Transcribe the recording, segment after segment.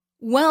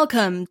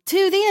Welcome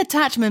to The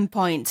Attachment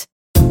Point.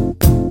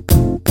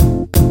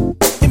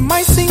 It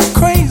might seem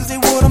crazy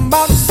what I'm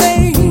about to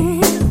say.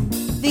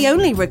 The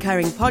only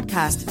recurring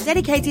podcast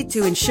dedicated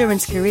to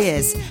insurance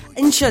careers,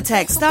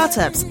 insurtech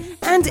startups,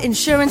 and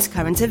insurance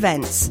current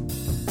events.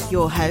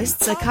 Your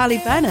hosts are Carly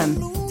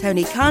Burnham,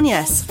 Tony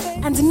Carnias,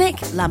 and Nick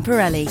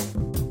Lamparelli.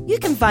 You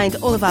can find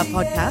all of our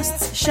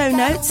podcasts, show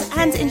notes,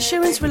 and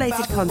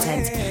insurance-related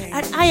content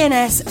at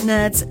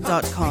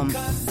insnerds.com.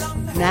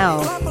 Now,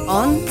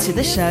 on to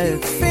the show.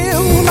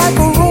 Feel like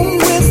a room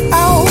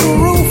without a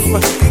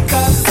roof.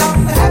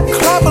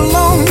 Clap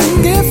along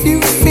if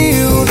you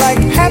feel like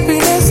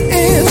happiness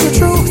is the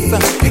truth.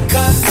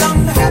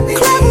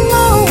 Clap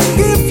along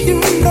if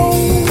you know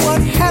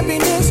what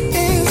happiness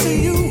is to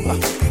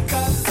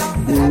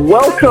you.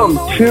 Welcome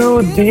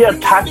to The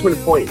Attachment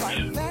Point.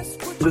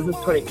 This is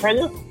Tony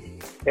Carnias,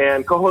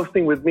 and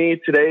co-hosting with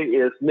me today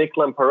is Nick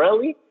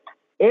Lamparelli.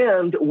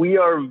 And we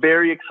are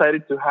very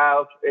excited to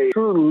have a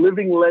true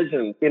living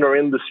legend in our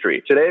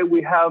industry. Today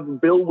we have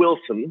Bill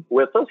Wilson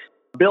with us.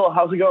 Bill,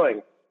 how's it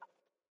going?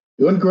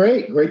 Doing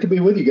great. Great to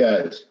be with you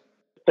guys.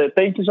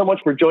 Thank you so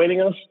much for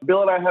joining us.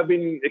 Bill and I have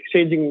been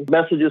exchanging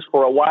messages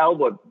for a while,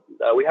 but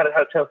we hadn't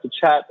had a chance to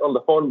chat on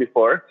the phone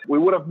before. We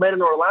would have met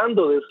in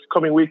Orlando this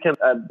coming weekend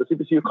at the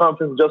CPCU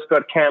conference, just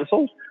got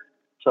canceled.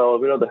 So,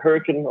 the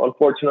hurricane,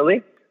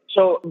 unfortunately.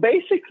 So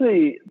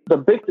basically, the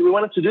big thing we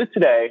wanted to do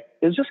today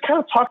is just kind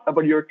of talk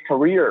about your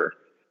career,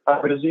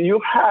 because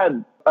you've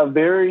had a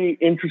very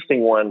interesting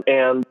one,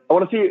 and I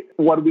want to see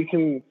what we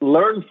can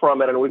learn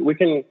from it, and we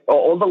can,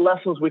 all the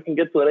lessons we can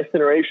get to the next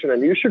generation,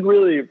 and you should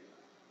really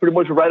pretty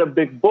much write a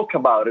big book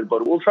about it,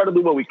 but we'll try to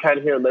do what we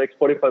can here in the next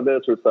 45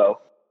 minutes or so.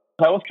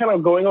 I was kind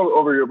of going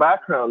over your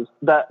background,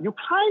 that you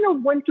kind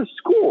of went to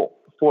school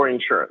for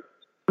insurance,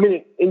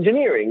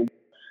 engineering.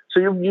 So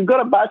you've got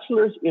a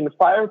bachelor's in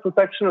fire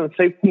protection and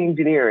safety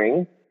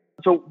engineering.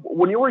 So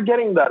when you were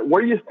getting that,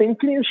 were you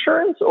thinking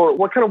insurance, or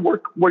what kind of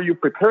work were you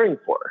preparing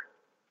for?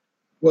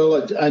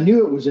 Well, I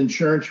knew it was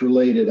insurance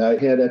related. I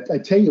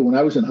tell you, when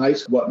I was in high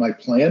school, what my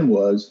plan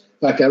was.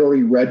 In fact, I'd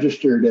already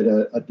registered at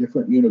a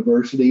different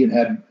university and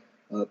had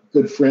a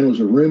good friend was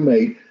a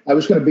roommate. I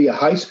was going to be a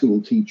high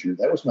school teacher.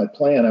 That was my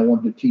plan. I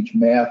wanted to teach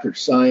math or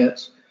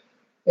science.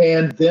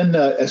 And then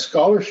a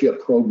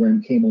scholarship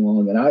program came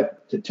along. And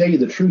to tell you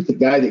the truth, the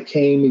guy that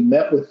came, he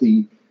met with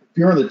if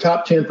you're in the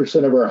top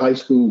 10% of our high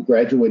school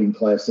graduating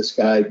class, this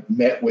guy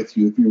met with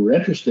you if you were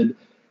interested.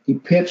 He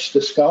pitched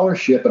the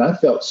scholarship, and I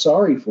felt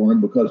sorry for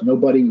him because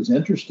nobody was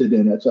interested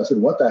in it. So I said,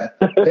 what the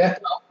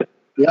heck?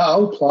 Yeah,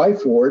 I'll apply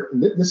for it.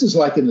 And this is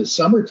like in the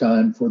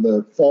summertime for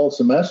the fall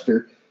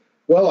semester.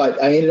 Well, I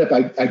ended up,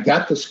 I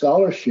got the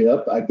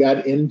scholarship. I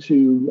went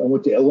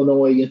to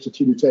Illinois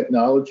Institute of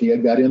Technology. I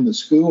got in the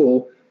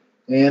school.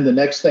 And the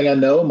next thing I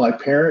know, my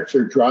parents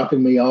are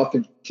dropping me off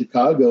in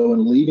Chicago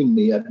and leaving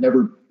me. I've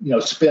never,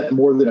 spent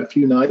more than a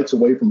few nights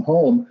away from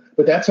home.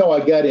 But that's how I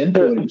got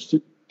into it. It was through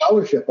a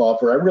scholarship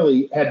offer. I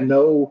really had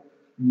no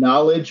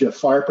knowledge of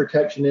fire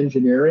protection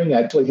engineering.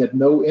 I actually had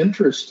no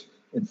interest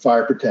in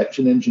fire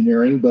protection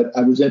engineering, but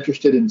I was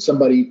interested in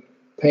somebody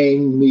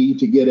paying me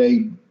to get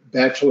a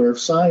Bachelor of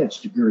Science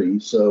degree.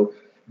 So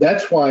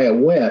that's why I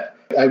went.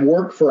 I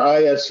worked for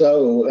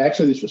ISO.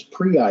 Actually, this was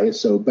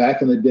pre-ISO,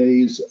 back in the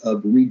days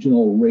of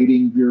regional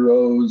rating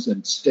bureaus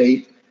and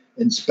state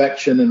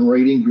inspection and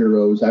rating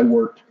bureaus. I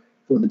worked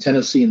for the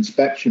Tennessee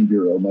Inspection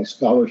Bureau. My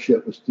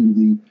scholarship was through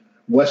the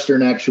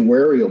Western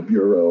Actuarial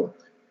Bureau.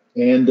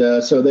 And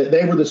so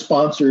they were the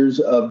sponsors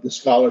of the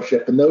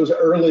scholarship. And those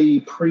early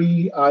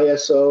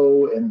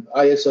pre-ISO, and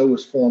ISO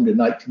was formed in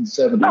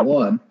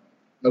 1971.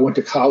 I went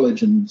to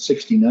college in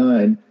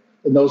 1969.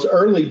 In those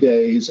early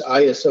days,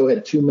 ISO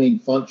had two main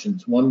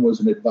functions. One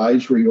was an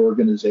advisory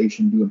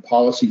organization doing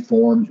policy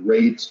forms,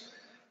 rates,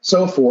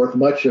 so forth,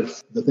 much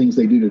of the things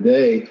they do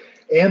today.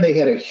 And they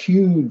had a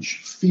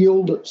huge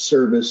field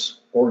service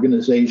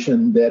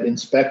organization that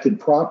inspected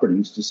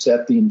properties to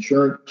set the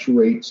insurance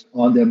rates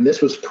on them.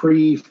 This was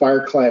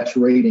pre-fire class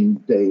rating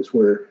days,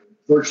 where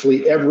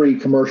virtually every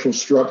commercial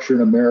structure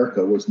in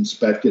America was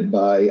inspected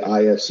by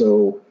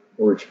ISO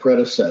or its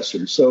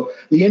predecessors. So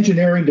the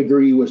engineering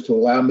degree was to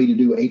allow me to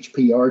do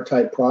HPR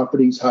type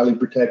properties, highly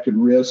protected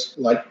risks,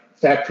 like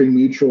Factory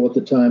Mutual at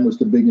the time was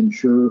the big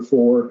insurer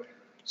for.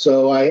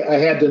 So I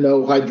had to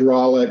know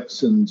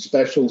hydraulics and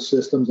special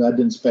systems. I had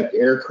to inspect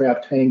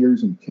aircraft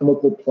hangars and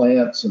chemical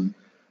plants and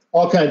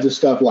all kinds of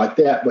stuff like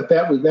that. But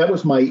that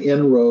was my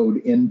inroad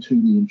into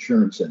the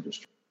insurance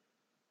industry.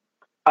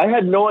 I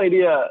had no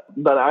idea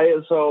that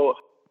ISO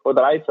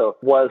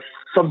was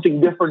something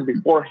different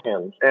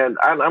beforehand. And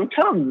I'm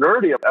kind of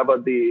nerdy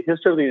about the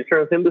history of the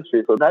insurance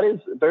industry. So that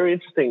is very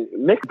interesting.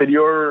 Nick, did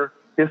your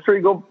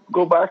history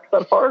go back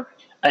that far?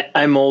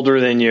 I'm older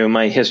than you.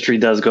 My history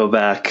does go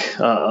back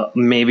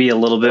maybe a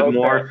little bit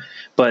more.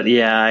 But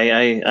yeah,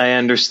 I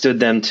understood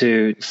them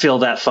to fill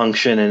that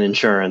function in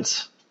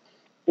insurance.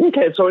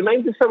 Okay, so in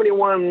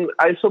 1971,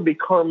 ISO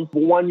becomes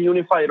one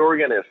unified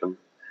organism.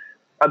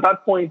 at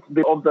that point,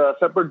 the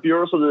separate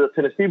bureaus of the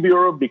Tennessee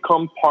Bureau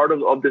become part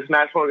of this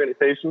national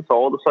organization? So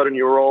all of a sudden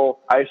you're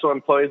all ISO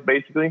employees,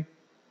 basically?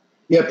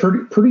 Yeah,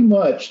 pretty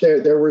much.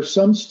 There were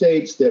some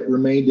states that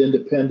remained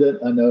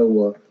independent. I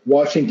know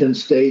Washington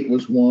State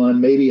was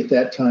one. Maybe at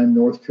that time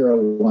North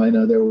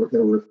Carolina. There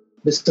were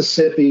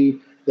Mississippi.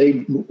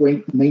 They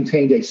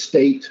maintained a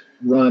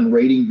state-run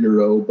rating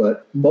bureau,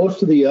 but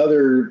most of the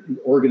other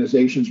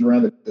organizations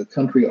around the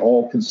country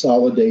all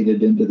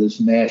consolidated into this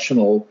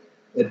national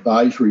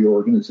advisory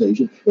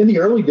organization. In the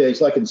early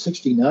days, like in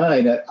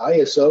 '69,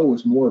 ISO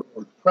was more,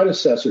 or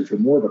predecessors were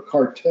more of a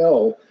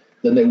cartel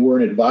than they were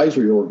an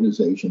advisory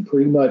organization.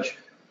 Pretty much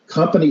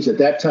companies at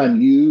that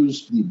time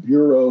used the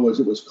Bureau, as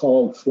it was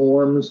called,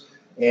 forms,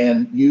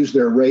 and used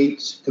their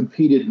rates,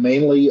 competed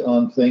mainly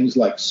on things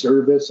like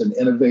service and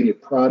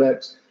innovative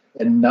products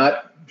and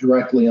not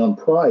directly on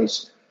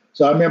price.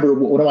 So I remember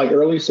one of my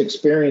earliest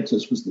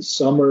experiences was the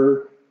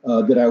summer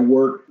that I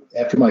worked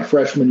after my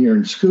freshman year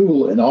in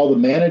school, and all the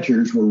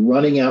managers were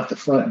running out the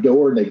front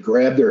door and they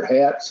grabbed their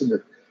hats,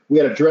 and we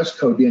had a dress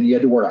code then. You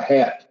had to wear a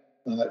hat.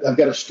 I've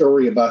got a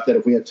story about that.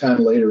 If we have time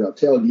later, I'll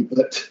tell you.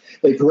 But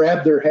they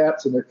grabbed their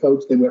hats and their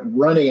coats. They went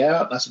running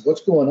out. And I said, "What's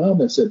going on?"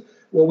 They said,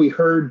 "Well, we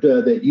heard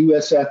that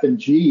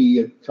USF&G,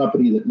 a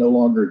company that no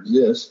longer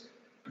exists,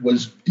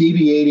 was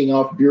deviating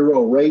off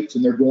bureau rates,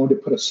 and they're going to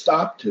put a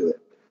stop to it."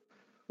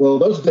 Well,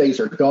 those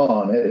days are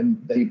gone,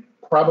 and they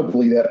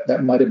probably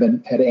that might have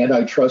had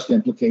antitrust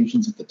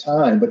implications at the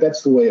time. But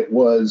that's the way it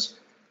was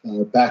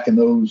back in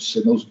those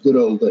good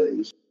old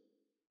days.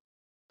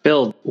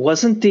 Bill,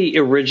 wasn't the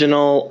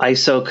original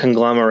ISO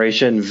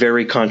conglomeration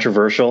very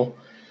controversial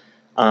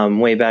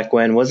way back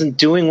when? Wasn't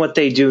doing what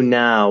they do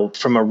now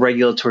from a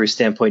regulatory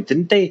standpoint?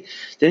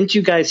 Didn't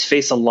you guys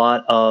face a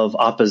lot of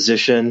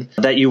opposition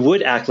that you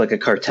would act like a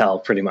cartel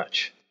pretty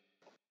much?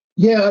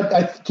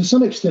 Yeah, to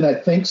some extent, I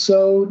think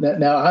so.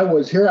 Now, I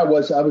was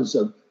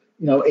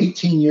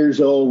 18 years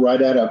old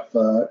right out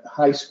of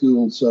high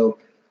school. So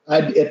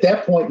at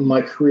that point in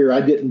my career, I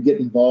didn't get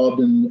involved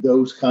in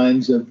those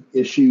kinds of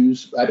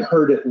issues. I'd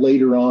heard it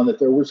later on that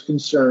there was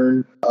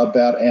concern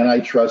about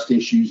antitrust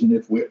issues, and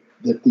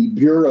that the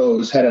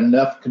bureaus had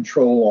enough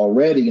control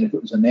already, and if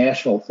it was a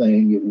national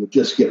thing, it would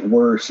just get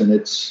worse. And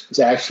it's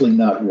actually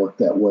not worked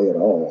that way at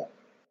all.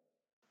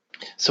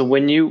 So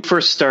when you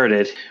first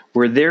started,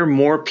 were there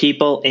more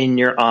people in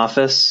your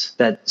office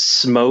that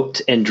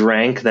smoked and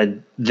drank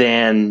than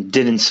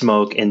didn't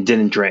smoke and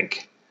didn't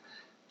drink?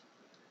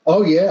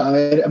 Oh, yeah.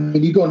 I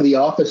mean, you go into the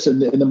office in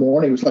the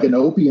morning, it was like an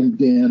opium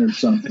den or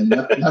something.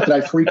 Not that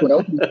I frequent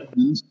opium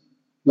dens,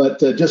 but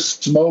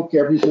just smoke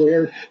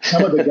everywhere.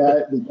 Some of the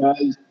guys,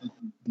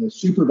 the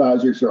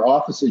supervisors, their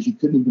offices, you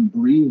couldn't even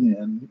breathe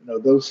in.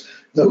 Those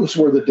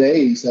were the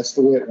days. That's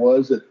the way it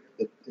was at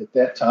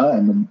that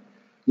time. And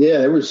yeah,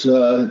 there was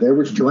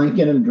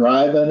drinking and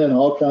driving and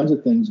all kinds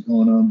of things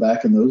going on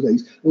back in those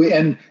days.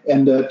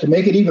 To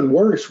make it even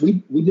worse,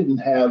 we didn't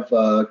have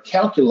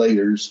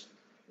calculators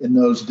in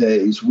those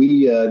days.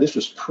 This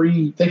was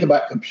think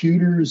about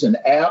computers and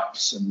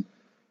apps and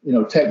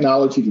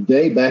technology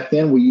today. Back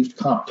then we used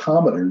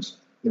comptometers.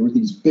 There were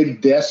these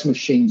big desk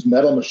machines,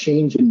 metal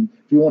machines, and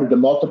if you wanted to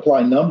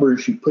multiply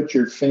numbers, you put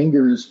your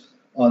fingers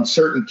on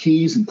certain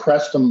keys and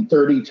pressed them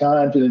 30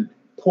 times and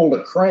pulled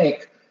a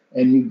crank,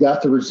 and you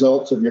got the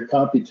results of your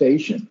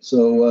computation.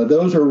 So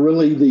those are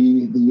really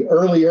the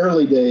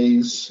early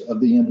days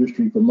of the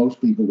industry for most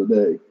people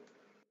today.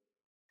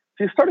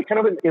 So you started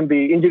kind of in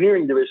the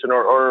engineering division,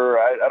 or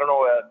I don't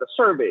know, the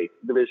survey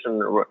division,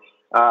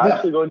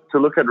 actually going to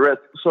look at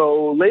risk.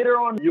 So later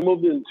on, you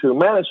moved into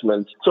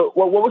management. So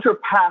what was your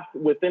path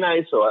within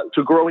ISO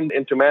to growing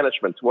into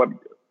management? What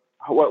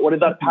did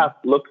that path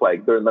look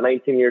like during the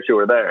 19 years you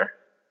were there?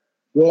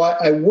 Well,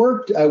 I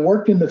worked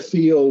in the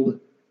field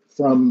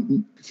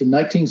from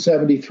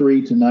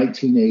 1973 to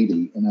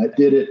 1980, and I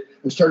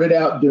started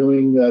out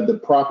doing the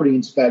property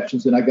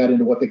inspections, and I got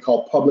into what they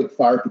call public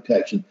fire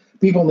protection.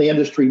 People in the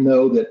industry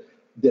know that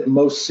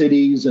most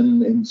cities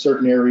and in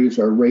certain areas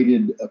are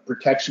rated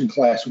protection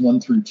class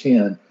 1 through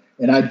 10,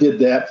 and I did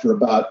that for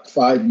about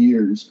 5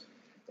 years.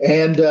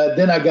 And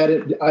then I got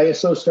it.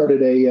 ISO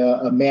started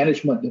a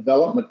management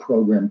development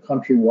program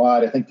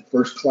countrywide. I think the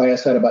first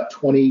class had about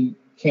 20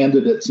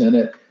 candidates in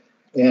it.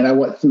 And I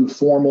went through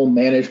formal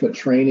management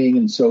training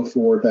and so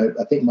forth.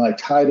 I think my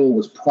title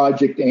was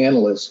project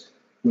analyst,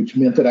 which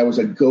meant that I was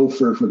a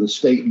gopher for the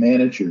state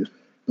manager.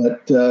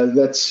 But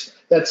that's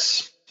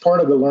part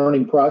of the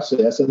learning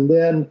process. And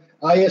then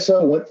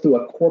ISO went through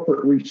a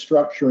corporate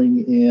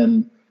restructuring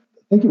in,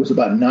 I think it was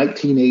about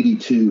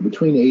 1982,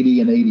 between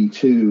 80 and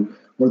 82,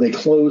 where they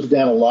closed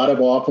down a lot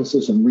of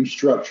offices and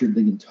restructured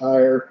the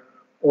entire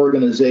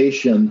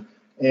organization.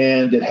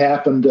 And it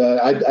happened,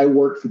 I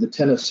worked for the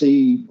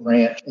Tennessee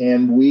branch,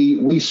 and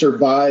we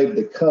survived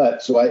the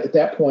cut. So at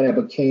that point, I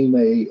became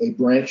a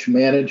branch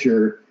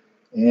manager,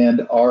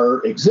 and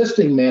our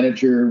existing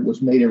manager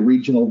was made a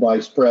regional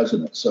vice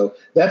president. So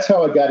that's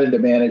how I got into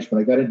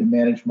management. I got into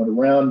management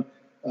around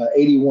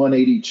 81,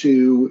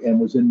 82, and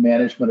was in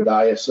management at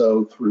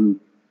ISO through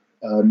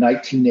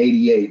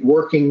 1988,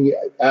 working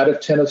out of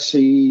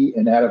Tennessee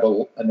and out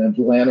of an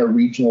Atlanta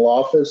regional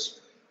office,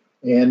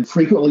 and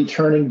frequently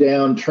turning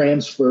down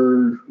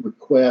transfer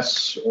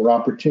requests or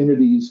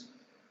opportunities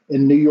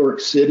in New York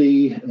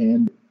City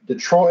and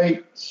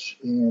Detroit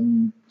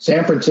and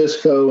San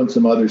Francisco and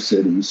some other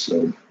cities.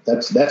 So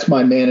that's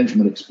my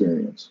management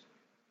experience.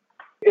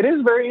 It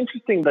is very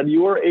interesting that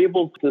you were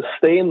able to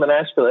stay in the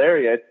Nashville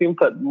area. It seems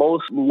that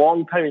most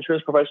longtime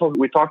insurance professionals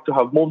we talk to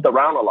have moved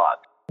around a lot.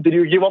 Did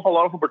you give up a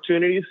lot of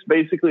opportunities,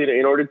 basically,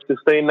 in order to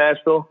stay in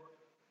Nashville?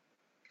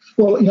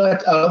 Well,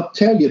 I'll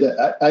tell you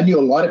that I knew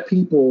a lot of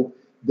people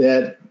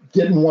that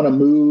didn't want to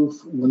move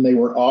when they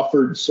were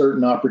offered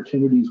certain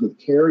opportunities with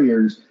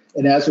carriers.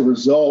 And as a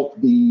result,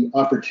 the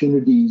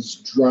opportunities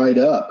dried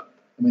up.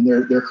 I mean,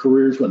 their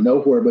careers went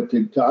nowhere. But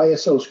to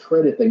ISO's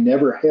credit, they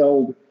never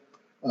held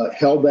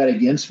that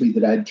against me,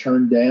 that I'd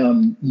turned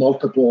down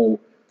multiple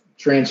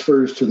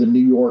transfers to the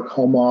New York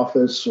home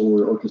office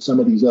or to some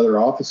of these other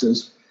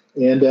offices.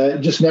 And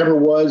it just never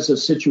was a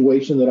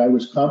situation that I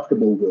was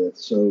comfortable with.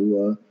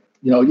 So,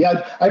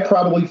 I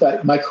probably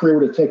thought my career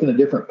would have taken a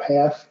different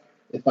path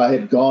if I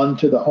had gone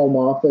to the home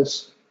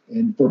office.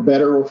 And for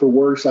better or for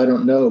worse, I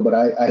don't know. But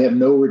I have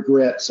no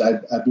regrets.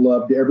 I've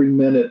loved every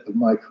minute of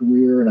my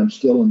career, and I'm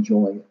still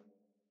enjoying it.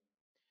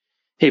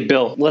 Hey,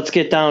 Bill, let's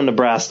get down to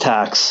brass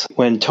tacks.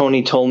 When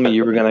Tony told me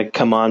you were going to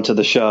come on to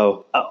the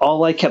show,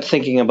 all I kept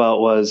thinking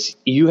about was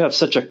you have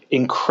such an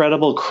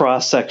incredible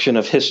cross-section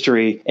of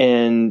history,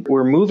 and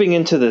we're moving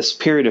into this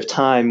period of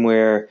time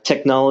where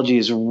technology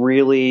is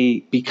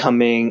really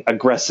becoming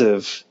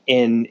aggressive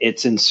in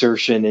its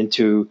insertion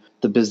into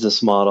the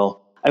business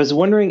model. I was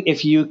wondering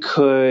if you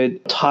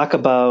could talk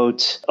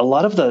about a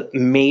lot of the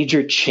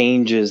major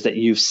changes that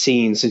you've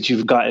seen since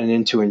you've gotten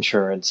into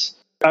insurance.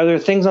 Are there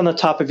things on the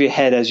top of your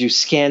head as you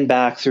scan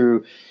back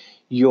through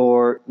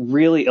your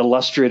really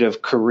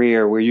illustrative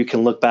career where you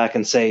can look back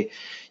and say,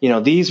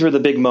 these were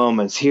the big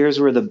moments. Here's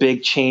where the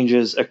big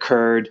changes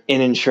occurred in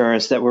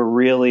insurance that were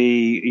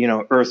really,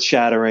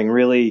 earth-shattering,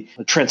 really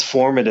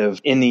transformative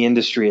in the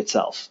industry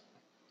itself?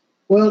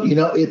 Well,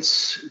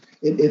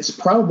 it's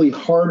probably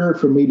harder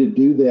for me to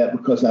do that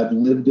because I've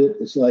lived it.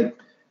 It's like,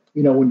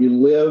 when you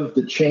live,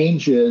 the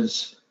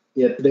changes,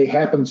 they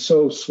happen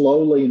so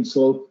slowly and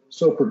so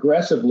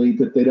progressively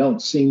that they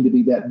don't seem to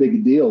be that big a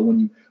deal.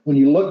 When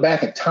you look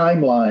back at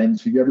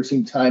timelines, have you ever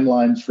seen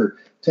timelines for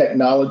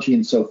technology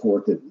and so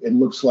forth? It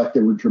looks like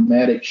there were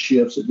dramatic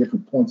shifts at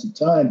different points in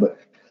time. But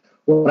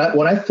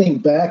when I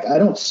think back, I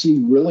don't see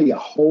really a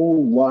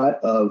whole lot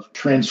of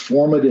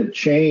transformative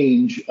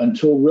change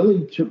until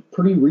really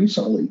pretty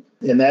recently.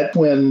 And that's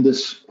when I'd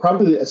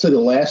say the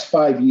last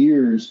 5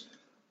 years,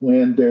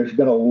 when there's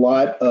been a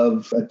lot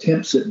of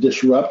attempts at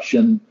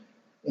disruption,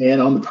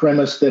 and on the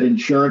premise that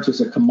insurance is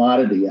a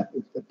commodity.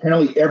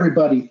 Apparently,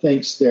 everybody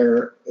thinks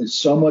there is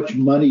so much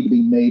money to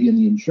be made in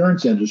the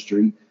insurance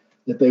industry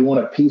that they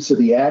want a piece of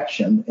the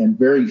action, and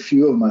very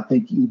few of them, I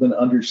think, even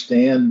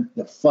understand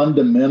the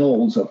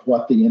fundamentals of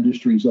what the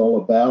industry is all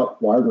about,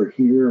 why we're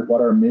here,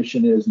 what our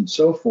mission is, and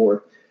so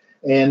forth,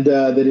 and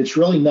that it's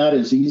really not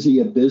as easy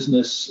a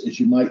business as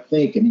you might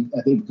think. And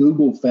I think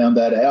Google found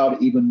that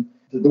out even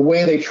the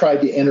way they tried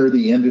to enter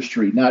the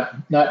industry,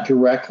 not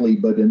directly,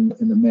 but in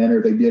the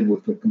manner they did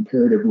with the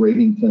comparative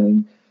rating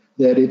thing,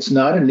 that it's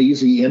not an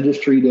easy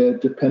industry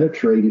to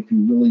penetrate if you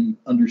really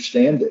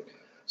understand it.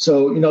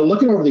 So,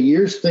 looking over the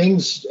years,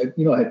 things,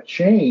 have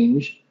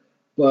changed,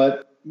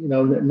 but,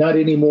 not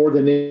any more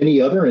than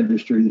any other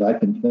industry that I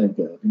can think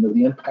of.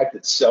 The impact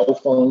that cell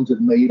phones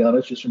have made on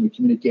us just from a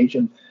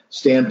communication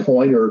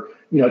standpoint, or,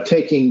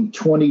 taking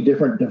 20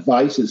 different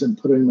devices and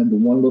putting them into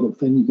one little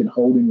thing you can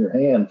hold in your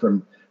hand,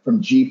 from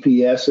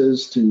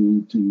GPSs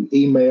to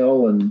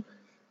email and,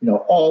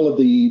 all of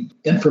the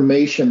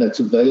information that's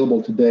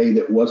available today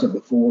that wasn't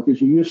before.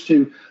 Because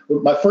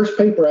my first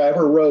paper I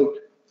ever wrote,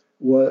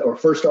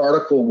 first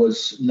article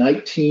was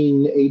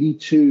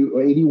 1982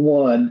 or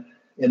 81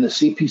 in the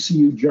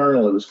CPCU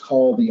Journal. It was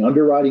called The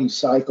Underwriting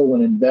Cycle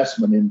and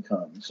Investment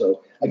Income.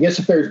 So I guess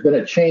if there's been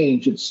a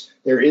change,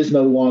 there is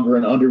no longer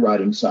an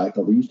underwriting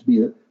cycle. There used to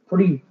be a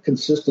pretty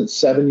consistent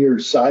 7-year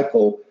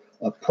cycle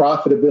of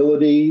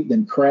profitability,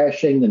 then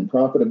crashing, then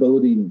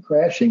profitability, then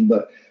crashing.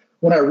 But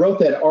when I wrote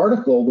that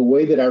article, the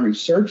way that I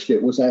researched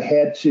it was I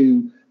had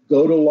to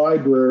go to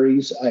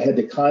libraries. I had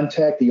to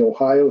contact the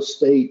Ohio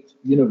State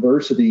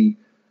University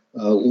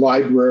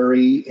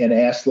library and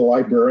ask the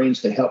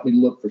librarians to help me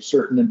look for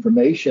certain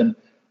information.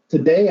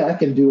 Today, I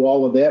can do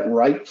all of that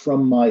right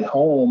from my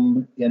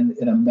home in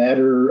a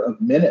matter of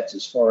minutes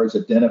as far as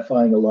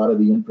identifying a lot of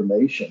the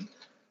information.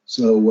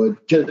 So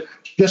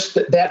just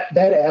that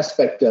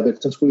aspect of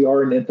it, since we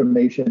are in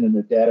information and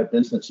the data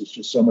business, it's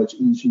just so much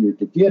easier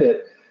to get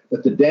it.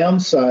 But the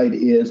downside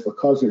is,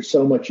 because there's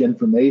so much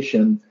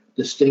information,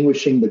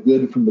 distinguishing the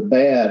good from the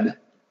bad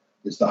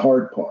is the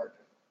hard part.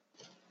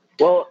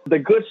 Well, the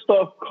good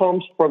stuff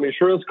comes from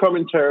Insurance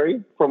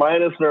Commentary, from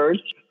INS Nerds,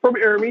 from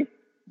IRMI.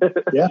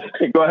 Yeah.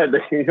 Go ahead,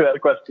 you had a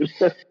question.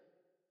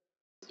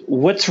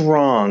 what's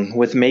wrong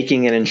with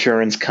making an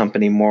insurance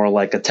company more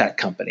like a tech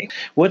company?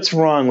 What's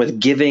wrong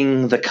with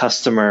giving the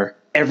customer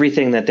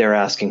everything that they're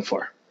asking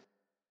for?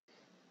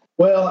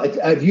 Well,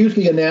 I've used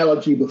the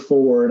analogy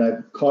before, and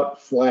I've caught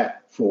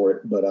flack for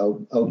it, but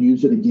I'll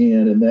use it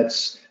again. And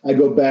that's, I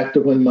go back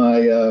to when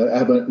I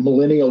have a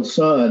millennial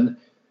son,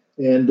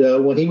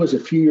 and when he was a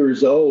few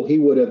years old, he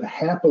would have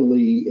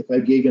happily, if I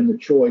gave him the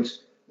choice,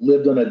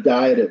 lived on a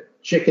diet of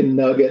chicken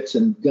nuggets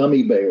and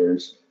gummy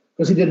bears,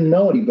 because he didn't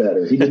know any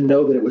better. He didn't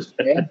know that it was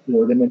bad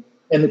for them.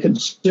 And the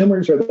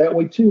consumers are that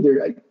way too.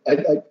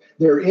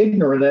 They're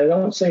ignorant. I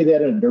don't say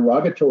that in a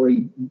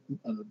derogatory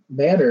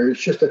manner.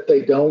 It's just that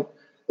they don't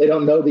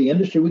know the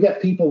industry. We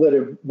got people that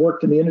have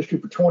worked in the industry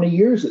for 20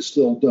 years that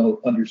still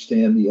don't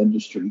understand the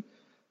industry.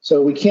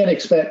 So we can't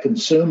expect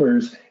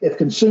consumers, if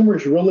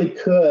consumers really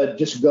could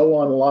just go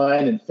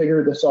online and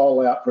figure this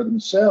all out for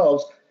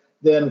themselves,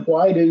 then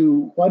why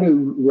do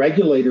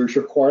regulators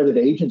require that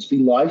agents be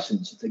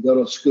licensed? If they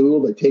go to school,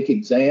 they take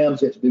exams,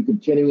 they have to do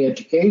continuing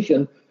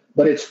education,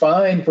 but it's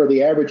fine for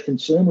the average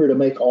consumer to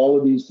make all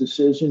of these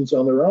decisions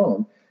on their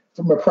own.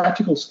 From a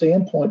practical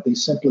standpoint, they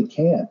simply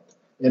can't.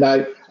 And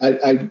I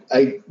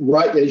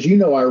write, as you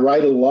know, I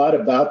write a lot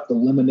about the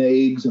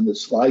lemonades and the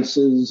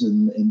slices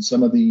and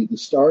some of the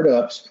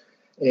startups,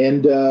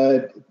 and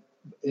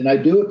I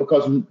do it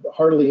because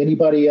hardly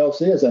anybody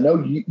else is. I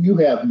know you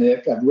have,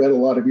 Nick. I've read a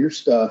lot of your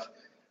stuff,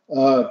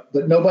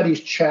 but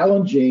nobody's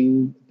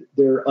challenging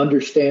their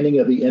understanding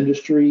of the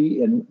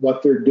industry and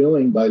what they're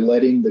doing by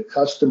letting the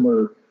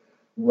customer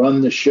run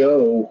the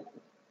show.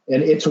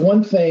 And it's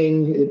one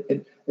thing.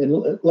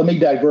 And let me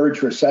diverge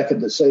for a second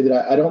to say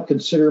that I don't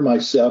consider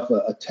myself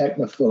a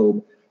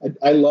technophobe.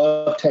 I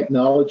love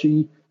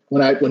technology.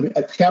 When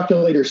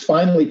calculators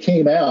finally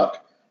came out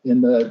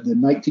in the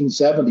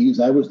 1970s,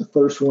 I was the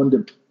first one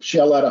to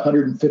shell out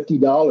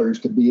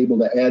 $150 to be able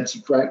to add,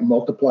 subtract,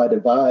 multiply,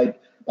 divide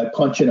by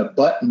punching a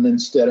button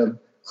instead of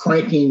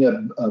cranking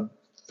a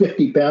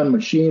 50-pound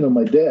machine on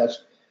my desk.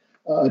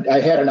 I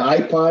had an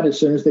iPod as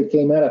soon as they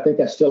came out. I think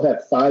I still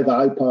have 5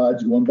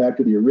 iPods going back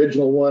to the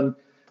original one.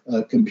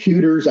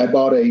 Computers. I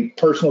bought a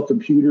personal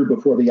computer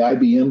before the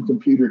IBM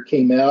computer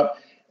came out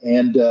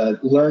and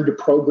learned to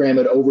program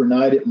it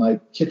overnight at my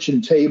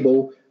kitchen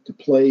table to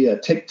play a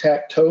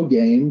tic-tac-toe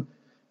game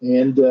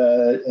and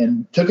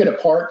took it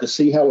apart to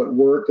see how it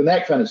worked and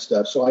that kind of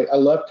stuff. So I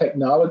love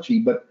technology,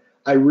 but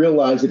I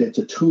realize that it's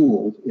a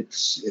tool.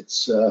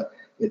 It's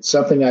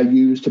something I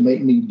use to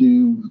make me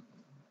do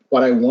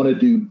what I want to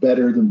do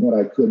better than what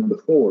I could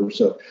before.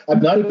 So I'm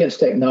not against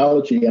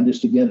technology. I'm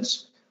just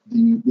against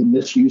the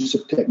misuse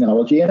of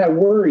technology. And I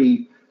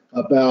worry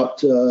about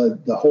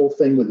the whole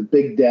thing with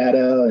big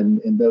data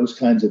and those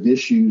kinds of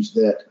issues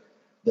that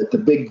the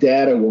big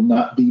data will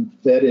not be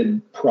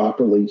vetted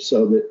properly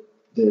so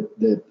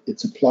that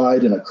it's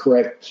applied in a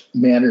correct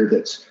manner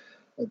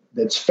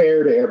that's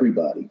fair to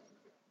everybody.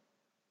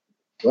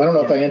 So I don't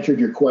know if I answered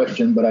your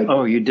question, but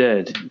Oh, you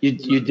did.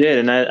 You did.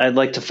 And I'd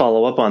like to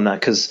follow up on that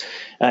because,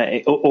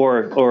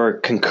 or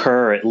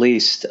concur at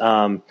least.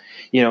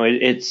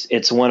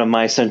 It's one of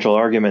my central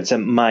arguments,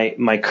 and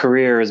my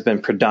career has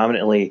been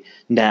predominantly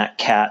nat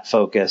cat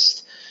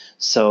focused.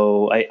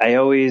 So I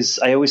always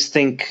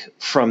think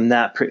from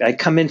that. I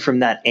come in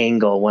from that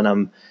angle when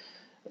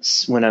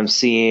I'm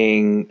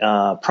seeing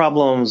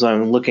problems.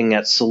 I'm looking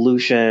at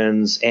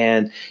solutions,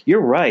 and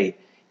you're right.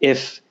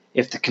 If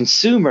the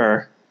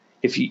consumer,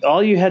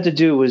 all you had to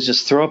do was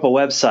just throw up a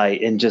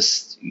website and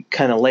just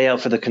kind of lay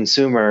out for the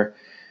consumer,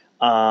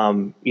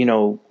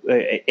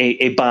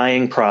 a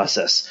buying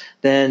process,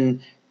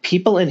 then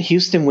people in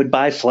Houston would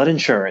buy flood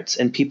insurance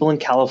and people in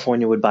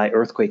California would buy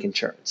earthquake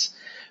insurance.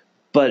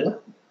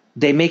 But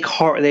they make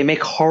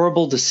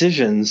horrible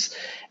decisions,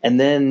 and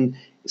then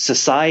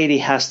society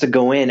has to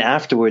go in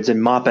afterwards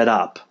and mop it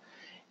up.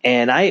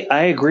 And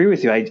I agree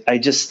with you. I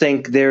just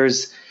think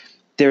there's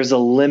a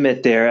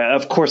limit there.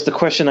 Of course, the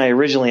question I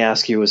originally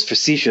asked you was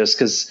facetious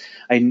because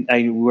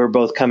we're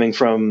both coming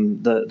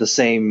from the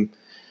same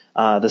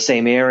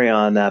area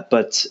on that.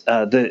 But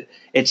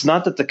it's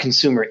not that the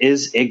consumer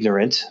is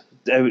ignorant.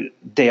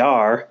 They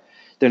are.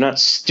 They're not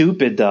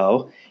stupid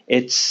though.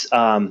 It's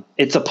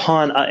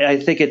upon. I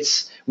think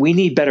we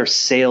need better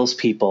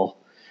salespeople.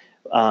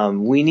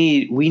 We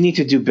need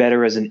to do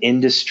better as an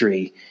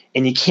industry.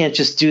 And you can't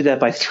just do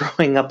that by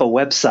throwing up a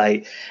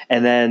website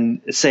and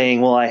then saying,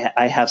 well,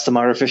 I have some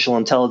artificial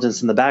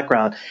intelligence in the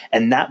background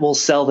and that will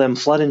sell them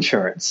flood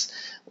insurance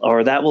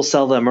or that will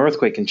sell them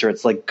earthquake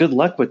insurance. Like, good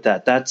luck with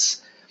that.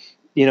 That's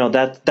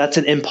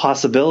an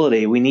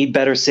impossibility. We need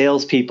better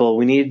salespeople.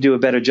 We need to do a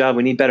better job.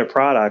 We need better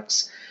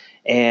products.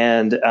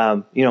 And,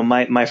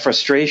 my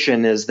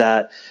frustration is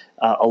that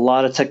a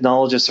lot of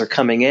technologists are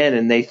coming in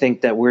and they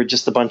think that we're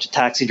just a bunch of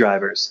taxi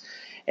drivers.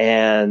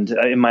 And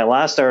in my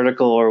last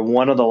article, or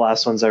one of the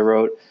last ones I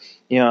wrote,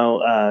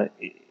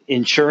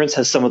 insurance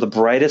has some of the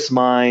brightest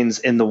minds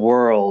in the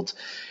world.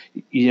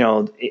 We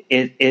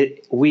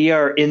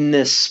are in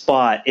this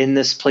spot, in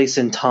this place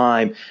in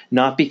time,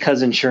 not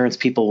because insurance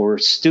people were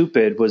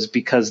stupid, was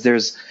because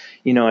there's,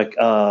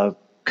 a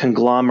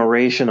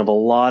conglomeration of a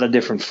lot of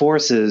different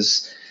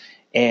forces.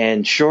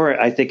 And sure,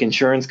 I think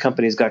insurance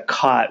companies got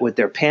caught with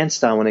their pants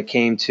down when it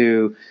came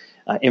to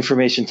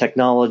information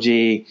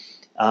technology,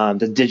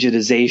 the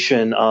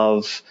digitization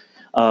of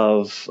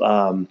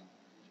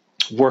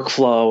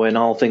workflow and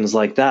all things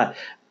like that.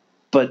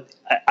 But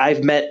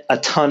I've met a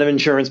ton of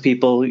insurance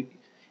people,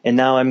 and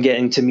now I'm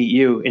getting to meet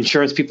you.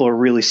 Insurance people are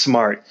really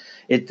smart.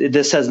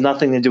 This has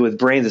nothing to do with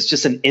brains. It's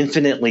just an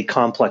infinitely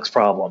complex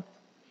problem.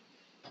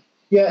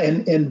 Yeah,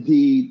 and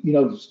the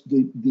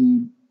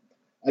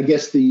I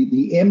guess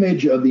the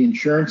image of the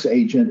insurance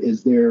agent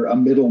is they're a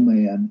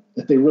middleman,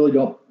 that they really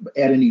don't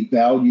add any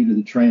value to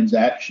the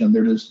transaction.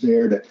 They're just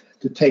there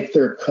to take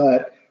their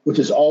cut, which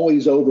is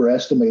always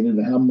overestimated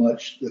at how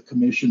much the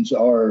commissions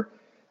are,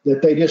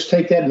 that they just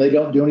take that and they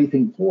don't do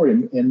anything for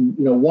it. And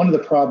one of the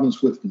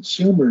problems with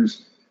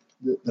consumers,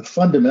 the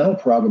fundamental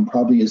problem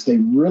probably is they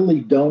really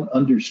don't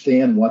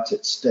understand what's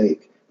at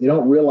stake. They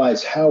don't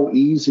realize how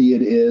easy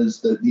it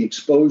is, the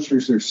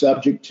exposures they're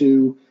subject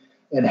to,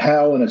 and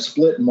how in a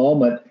split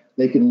moment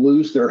they can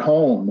lose their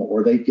home,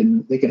 or they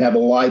can have a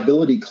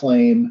liability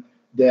claim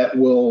that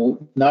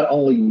will not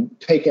only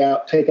take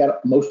out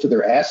most of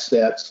their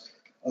assets,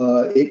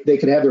 they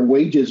could have their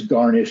wages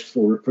garnished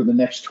for the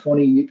next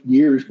 20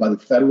 years by the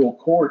federal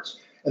courts,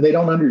 and they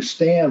don't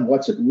understand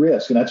what's at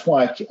risk. And that's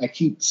why I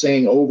keep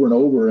saying over and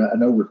over, I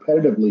know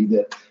repetitively,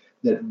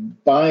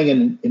 that buying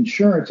an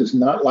insurance is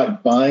not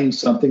like buying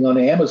something on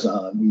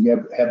Amazon. We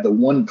have the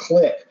one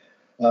click,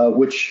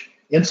 which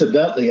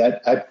incidentally,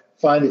 I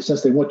find that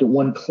since they went to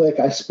one click,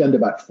 I spend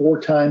about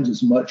 4 times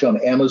as much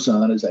on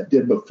Amazon as I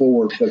did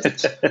before.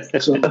 Because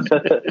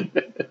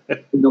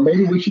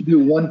maybe we should do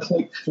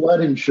one-click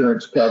flood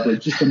insurance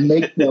coverage just to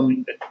make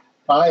them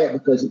buy it,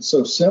 because it's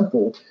so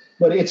simple.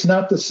 But it's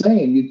not the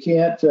same. You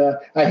can't.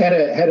 I had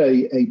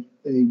a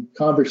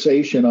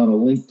conversation on a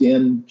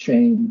LinkedIn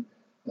chain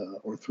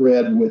or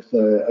thread with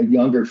a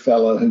younger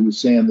fellow who was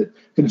saying that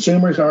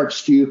consumers aren't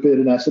stupid,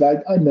 and I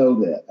said I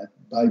know that.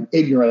 By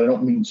ignorant, I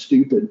don't mean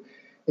stupid.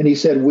 And he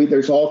said,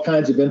 there's all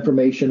kinds of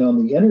information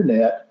on the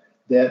internet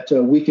that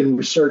we can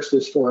research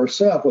this for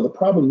ourselves. Well, the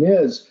problem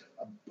is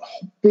a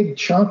big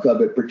chunk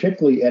of it,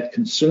 particularly at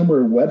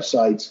consumer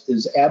websites,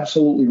 is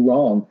absolutely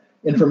wrong.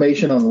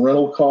 Information on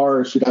rental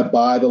cars, should I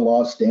buy the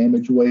loss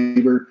damage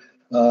waiver?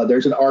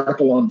 There's an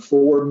article on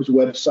Forbes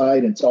website,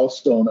 and it's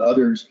also on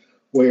others,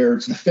 where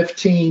it's the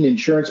 15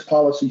 insurance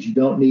policies you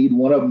don't need.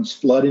 One of them's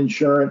flood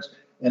insurance.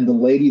 And the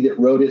lady that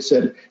wrote it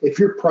said, if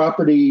your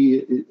property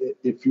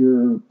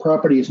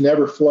is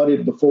never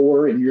flooded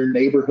before in your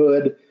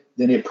neighborhood,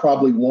 then it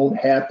probably won't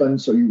happen.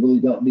 So you really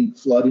don't need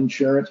flood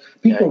insurance.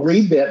 People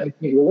read that and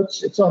think, well,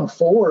 it's on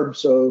Forbes,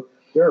 so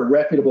they're a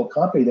reputable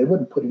company. They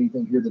wouldn't put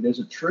anything here that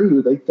isn't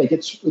true. They think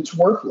it's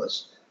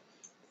worthless.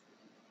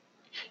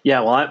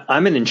 Yeah, well,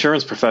 I'm an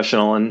insurance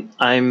professional, and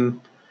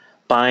I'm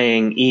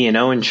buying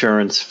E&O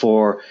insurance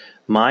for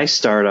my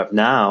startup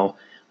now.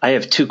 I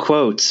have 2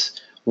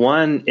 quotes.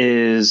 One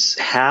is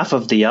half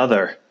of the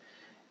other,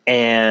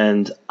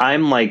 and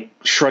I'm like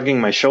shrugging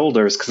my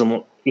shoulders because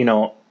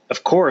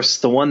of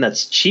course, the one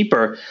that's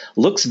cheaper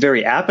looks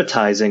very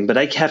appetizing, but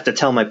I have to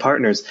tell my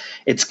partners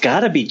it's got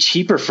to be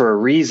cheaper for a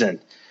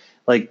reason.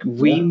 Like,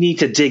 we need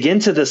to dig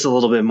into this a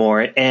little bit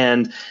more.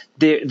 And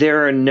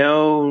there are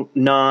no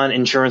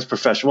non-insurance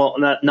professional,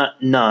 well,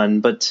 not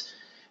none, but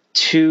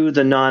to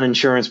the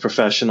non-insurance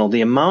professional, the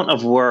amount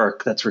of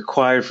work that's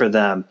required for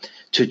them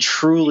to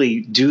truly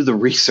do the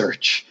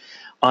research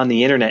on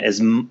the internet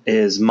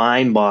is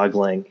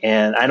mind-boggling,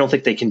 and I don't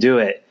think they can do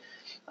it.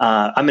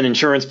 I'm an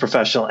insurance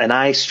professional, and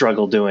I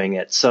struggle doing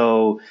it.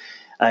 So,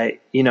 I'm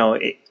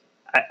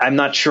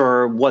not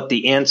sure what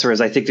the answer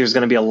is. I think there's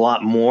going to be a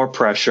lot more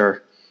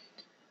pressure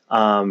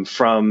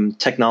from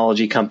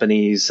technology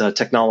companies,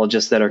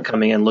 technologists that are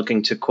coming in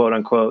looking to quote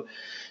unquote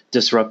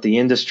disrupt the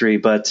industry.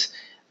 But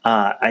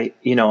I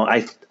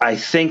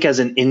think as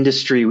an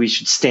industry we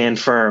should stand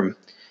firm.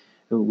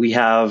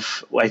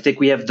 I think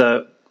we have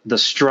the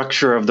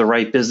structure of the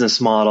right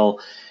business model.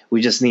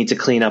 We just need to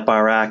clean up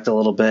our act a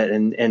little bit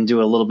and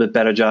do a little bit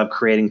better job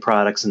creating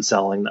products and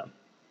selling them.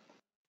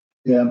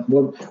 Yeah,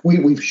 well,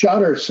 we've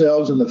shot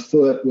ourselves in the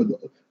foot with.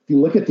 If you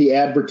look at the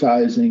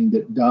advertising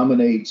that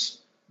dominates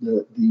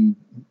the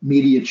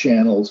media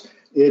channels,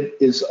 it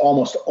is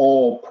almost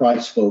all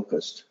price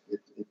focused.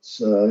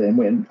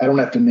 And I don't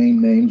have to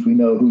name names. We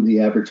know who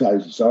the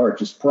advertisers are.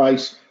 Just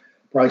price.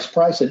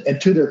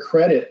 And to their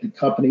credit, the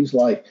companies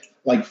like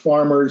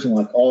Farmers and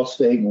like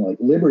Allstate and like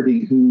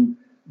Liberty, who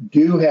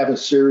do have a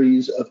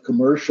series of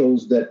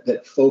commercials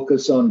that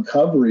focus on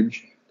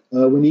coverage,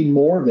 we need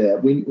more of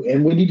that. We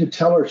need to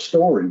tell our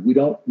story. We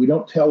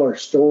don't tell our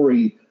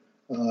story.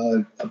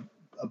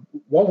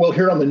 What we'll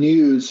hear on the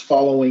news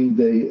following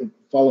the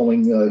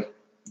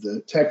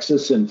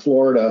Texas and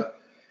Florida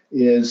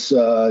is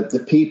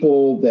the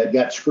people that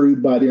got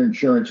screwed by their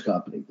insurance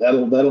company.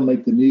 That'll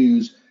make the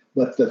news.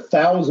 But the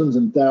thousands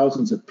and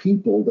thousands of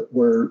people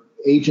where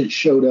agents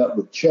showed up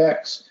with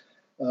checks,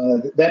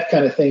 that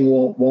kind of thing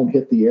won't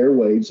hit the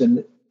airwaves.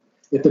 And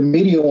if the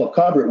media won't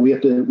cover it, we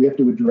have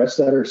to address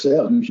that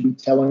ourselves. We should be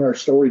telling our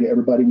story to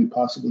everybody we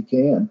possibly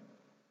can.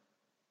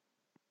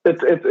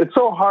 It's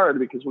so hard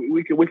because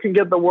we can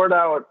get the word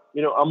out,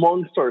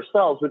 amongst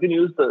ourselves. We can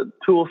use the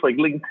tools like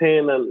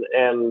LinkedIn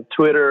and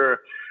Twitter,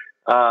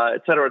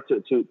 et cetera,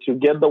 to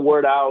get the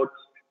word out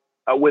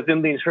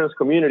within the insurance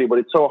community, but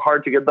it's so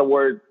hard to get the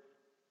word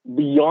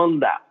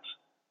beyond that.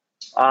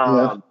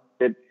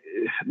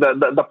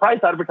 The price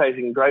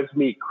advertising drives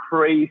me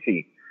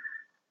crazy,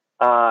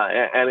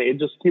 and it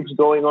just keeps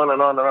going on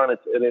and on and on.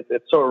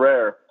 It's so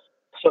rare.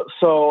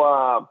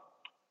 So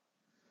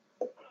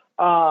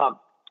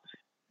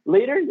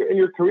later in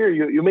your career,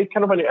 you made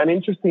kind of an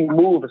interesting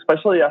move,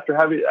 especially after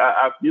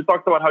you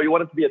talked about how you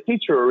wanted to be a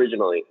teacher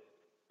originally,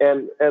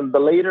 and the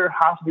later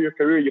half of your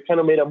career, you kind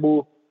of made a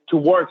move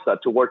towards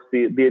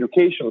the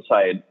education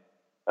side.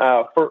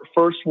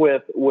 First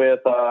with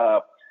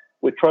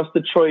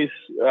Trusted Choice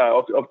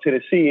of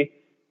Tennessee,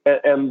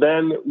 and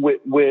then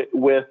with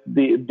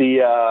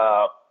the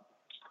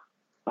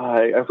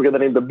I forget the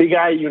name, the Big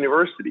I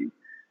University.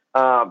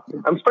 I'm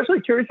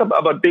especially curious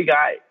about Big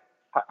I.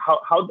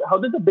 How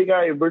did the Big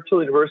I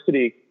Virtual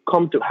University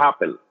come to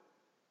happen?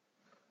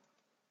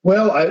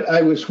 Well,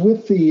 I was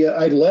with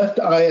I left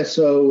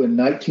ISO in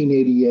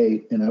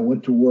 1988, and I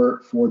went to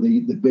work for the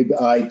Big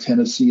I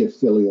Tennessee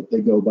affiliate. They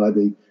go by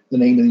the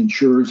name of the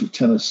Insurers of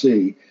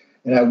Tennessee.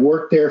 And I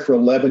worked there for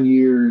 11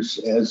 years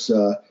as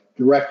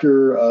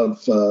director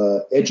of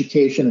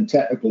education and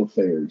technical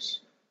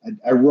affairs.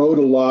 I wrote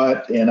a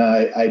lot, and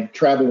I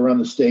traveled around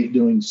the state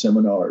doing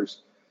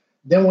seminars.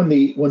 Then when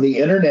the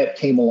internet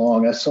came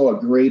along, I saw a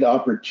great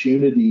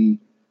opportunity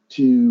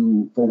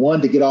for one,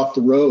 to get off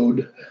the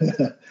road.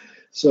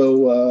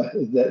 So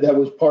that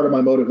was part of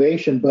my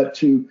motivation, but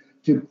to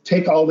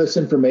take all this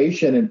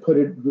information and put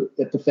it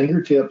at the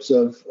fingertips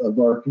of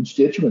our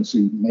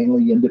constituency,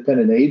 mainly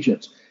independent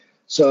agents.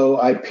 So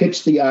I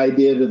pitched the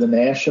idea to the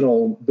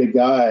national Big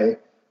I,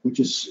 which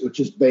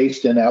is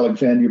based in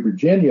Alexandria,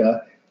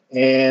 Virginia,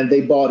 and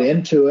they bought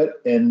into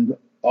it and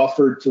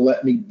offered to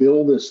let me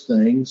build this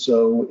thing.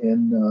 So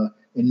in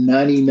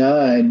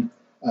 '99,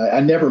 I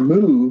never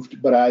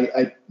moved, but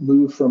I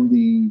moved from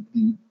the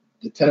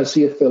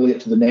Tennessee affiliate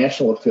to the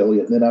national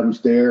affiliate. And then I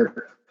was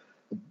there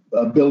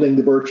building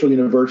the virtual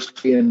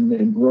university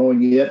and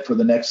growing it for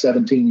the next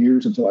 17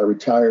 years until I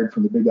retired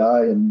from the Big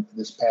I in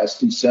this past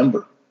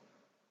December.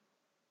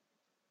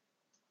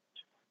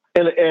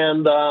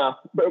 And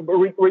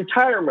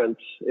retirement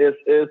is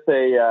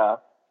a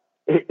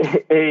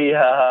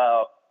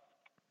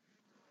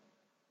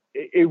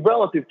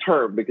relative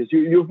term, because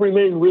you've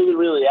remained really,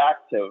 really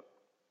active,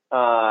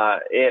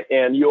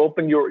 and you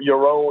opened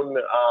your own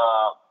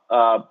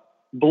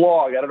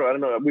blog. I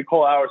don't know. We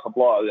call ours a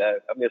blog.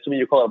 I'm assuming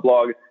you call it a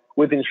blog,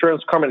 with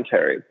Insurance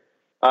Commentary.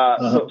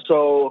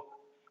 So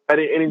at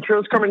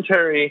Insurance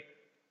Commentary,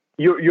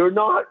 you're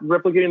not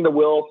replicating the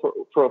will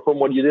from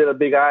what you did at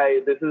Big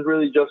I. This is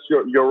really just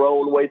your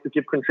own way to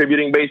keep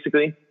contributing,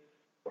 basically.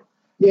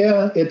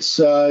 Yeah, it's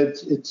I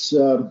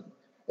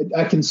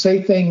can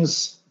say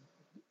things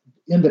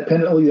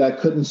independently that I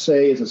couldn't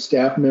say as a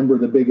staff member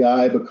of the Big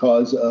I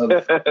because of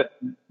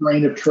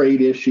strain of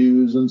trade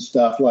issues and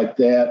stuff like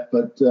that.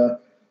 But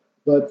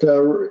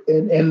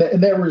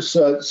there was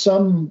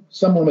some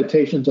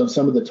limitations on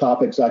some of the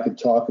topics I could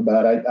talk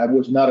about. I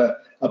was not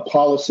a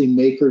policy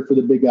maker for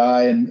the Big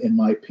I, and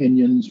my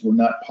opinions were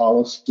not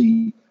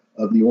policy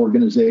of the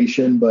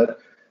organization. But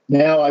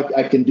now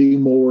I can do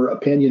more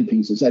opinion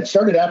pieces. I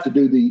started out to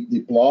do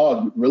the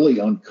blog really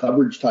on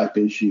coverage type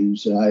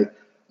issues, and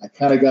I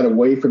kind of got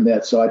away from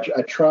that. So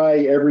I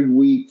try every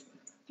week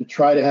to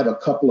try to have a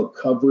couple of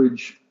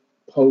coverage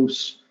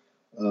posts.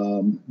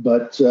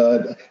 But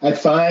I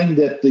find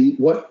that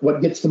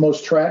what gets the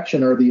most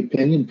traction are the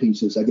opinion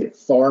pieces. I get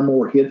far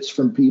more hits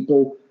from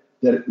people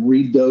that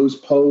read those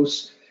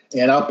posts.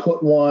 And I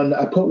put one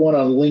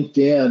on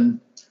LinkedIn.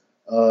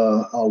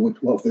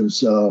 What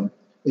was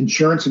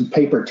Insurance and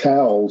Paper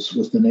Towels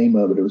was the name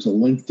of it. It was a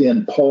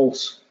LinkedIn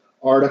Pulse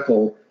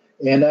article.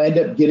 And I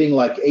ended up getting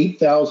like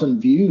 8,000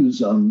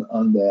 views on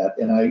that.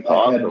 And I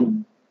had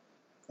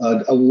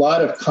a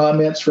lot of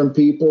comments from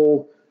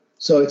people.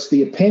 So it's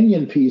the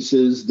opinion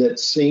pieces that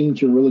seem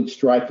to really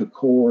strike a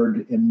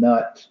chord, and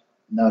not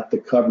the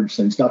coverage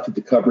things. Not that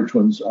the coverage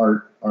ones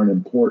aren't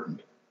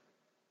important.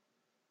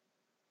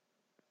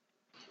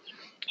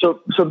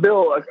 So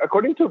Bill,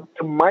 according to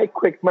my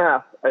quick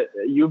math,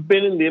 you've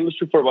been in the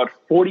industry for about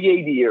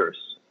 48 years.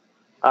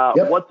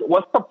 Yep.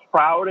 What's the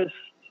proudest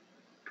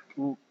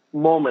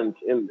moment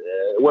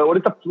what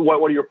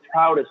are you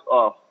proudest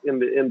of in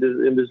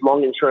this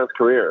long insurance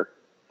career?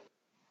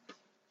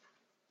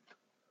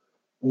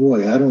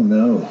 Boy, I don't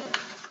know.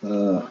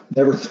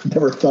 Never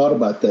thought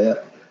about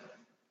that.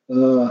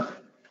 I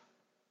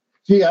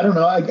don't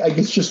know. I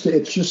guess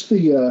it's just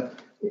the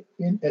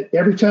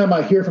every time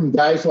I hear from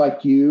guys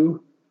like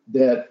you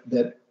that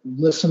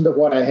listen to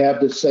what I have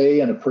to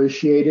say and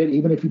appreciate it,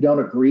 even if you don't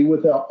agree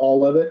with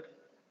all of it.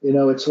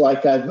 It's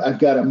like I've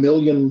got a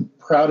million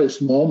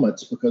proudest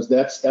moments, because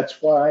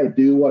that's why I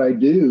do what I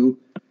do.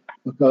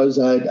 because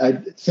I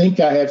think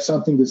I have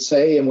something to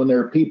say. And when there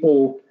are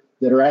people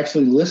that are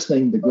actually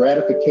listening, the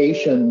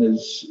gratification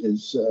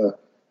is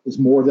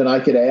more than I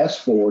could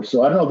ask for.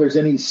 So I don't know if there's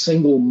any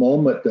single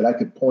moment that I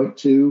could point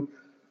to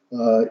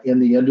in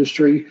the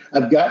industry.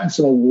 I've gotten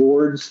some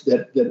awards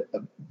that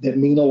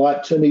mean a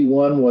lot to me.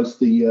 One was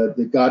the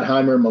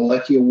Gottheimer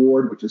Malecki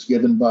Award, which is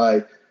given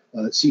by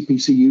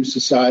CPCU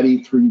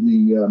Society through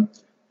the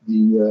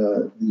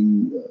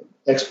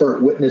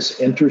Expert Witness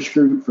Interest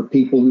Group for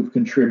people who've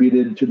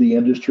contributed to the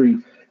industry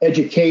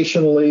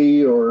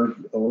educationally or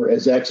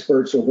as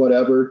experts or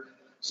whatever.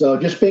 So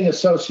just being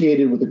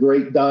associated with the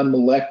great Don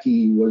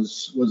Malecki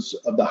was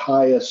of the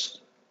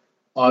highest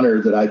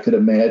honor that I could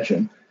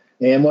imagine.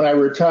 And when I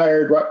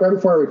retired, right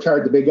before I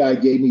retired, the big guy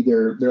gave me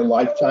their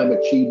Lifetime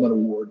Achievement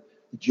Award,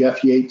 the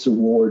Jeff Yates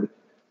Award,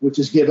 which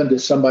is given to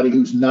somebody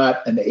who's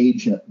not an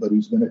agent, but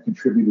who's been a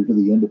contributor to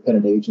the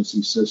independent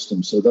agency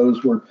system. So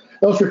those were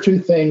two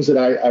things that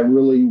I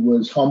really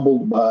was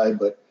humbled by.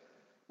 But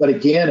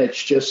again,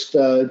 it's just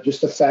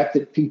the fact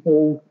that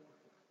people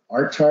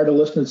aren't tired of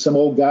listening to some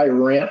old guy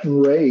rant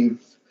and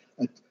rave.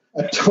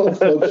 I told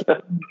folks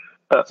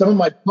some of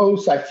my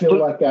posts, I feel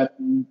like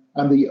I'm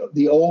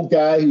the old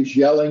guy who's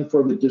yelling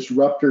for the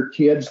disruptor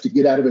kids to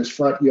get out of his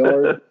front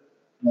yard.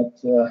 But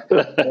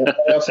what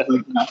else have I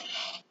got?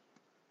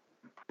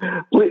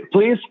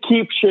 Please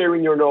keep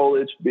sharing your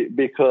knowledge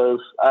because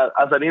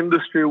as an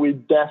industry, we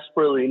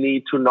desperately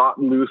need to not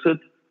lose it,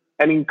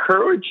 and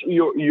encourage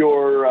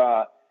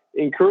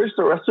encourage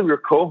the rest of your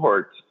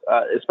cohorts,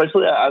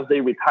 especially as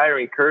they retire.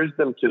 Encourage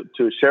them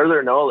to share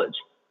their knowledge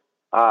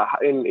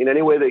in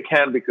any way they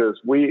can, because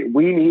we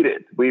need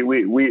it. We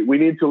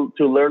need to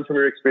learn from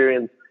your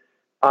experience.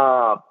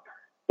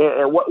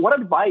 And what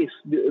advice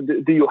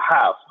do you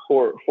have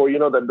for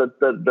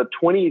the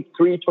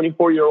 23,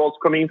 24-year-olds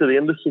coming into the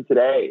industry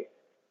today?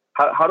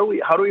 How do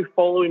we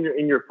follow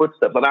in your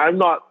footsteps? And I'm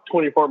not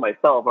 24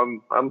 myself.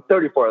 I'm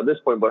 34 at this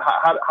point. But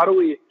how do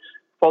we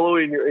follow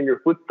in your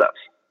footsteps?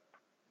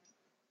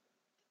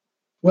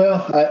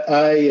 Well,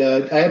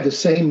 I have the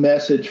same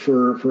message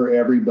for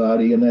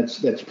everybody, and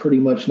that's pretty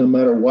much no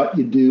matter what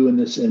you do in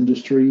this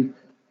industry.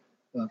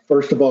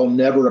 First of all,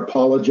 never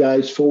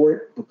apologize for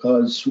it,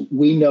 because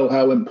we know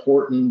how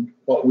important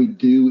what we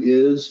do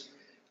is.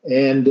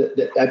 And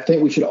I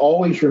think we should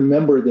always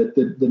remember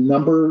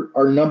that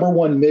our number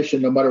one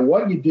mission, no matter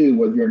what you do,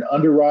 whether you're an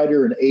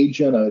underwriter, an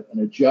agent, an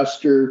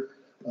adjuster,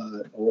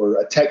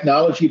 or a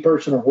technology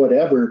person or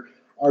whatever,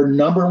 our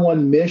number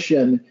one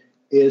mission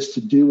is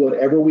to do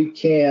whatever we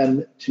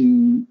can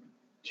to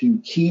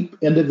keep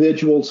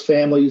individuals,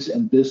 families,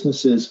 and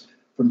businesses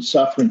from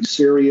suffering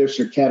serious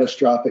or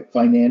catastrophic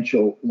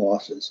financial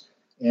losses.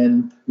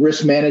 And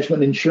risk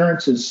management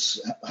insurance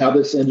is how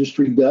this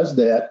industry does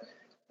that.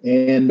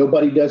 And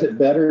nobody does it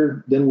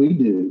better than we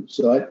do.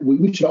 So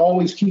we should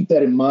always keep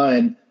that in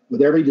mind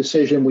with every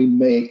decision we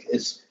make.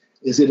 Is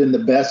it in the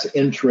best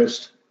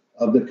interest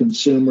of the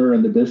consumer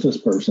and the business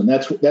person?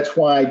 That's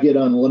why I get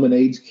on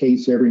Lemonade's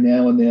case every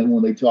now and then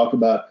when they talk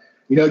about,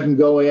 you can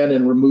go in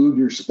and remove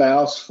your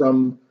spouse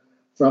from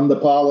the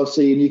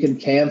policy, and you can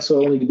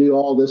cancel, and you can do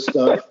all this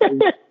stuff.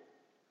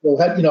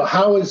 Well,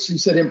 how is, he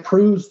said,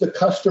 improves the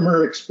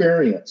customer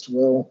experience.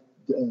 Well,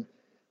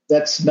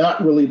 that's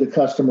not really the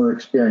customer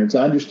experience.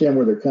 I understand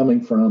where they're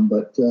coming from,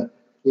 but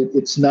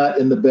it's not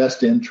in the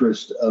best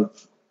interest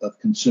of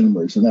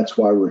consumers, and that's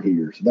why we're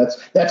here. So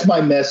that's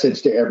my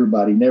message to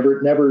everybody.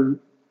 Never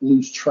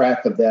lose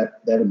track of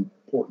that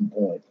important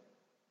point.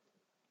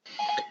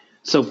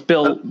 So,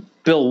 Bill,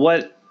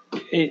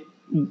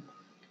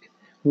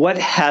 what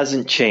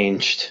hasn't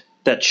changed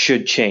that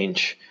should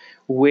change?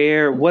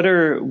 What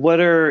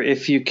are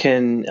if you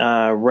can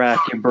rack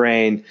your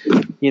brain,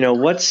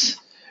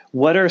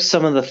 what are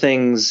some of the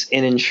things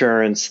in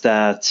insurance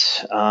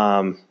that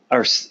are,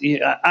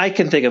 I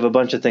can think of a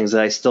bunch of things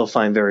that I still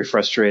find very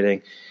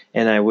frustrating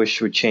and I wish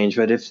would change.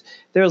 But if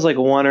there's like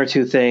one or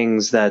two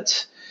things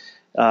that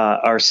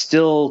are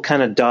still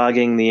kind of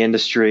dogging the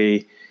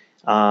industry,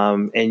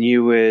 and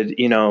you would,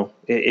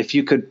 if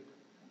you could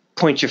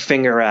point your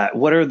finger at,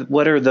 what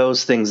are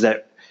those things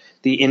that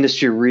the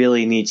industry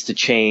really needs to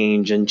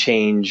change and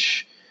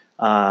change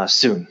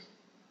soon?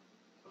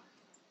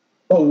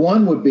 Well,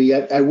 one would be,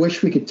 I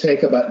wish we could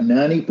take about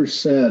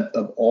 90%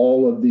 of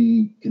all of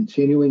the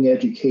continuing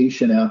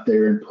education out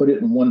there and put it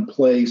in one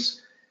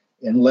place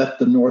and let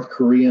the North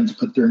Koreans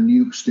put their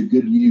nukes to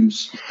good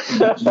use.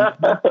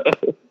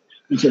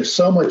 There's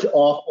so much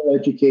awful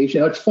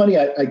education. It's funny.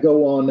 I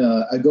go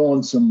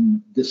on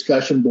some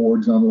discussion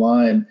boards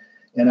online,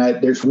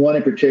 and there's one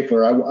in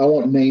particular. I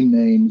won't name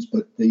names,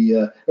 but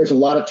there's a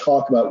lot of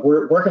talk about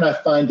where can I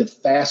find the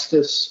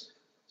fastest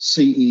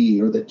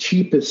CE or the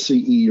cheapest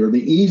CE or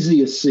the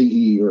easiest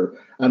CE, or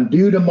I'm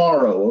due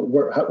tomorrow.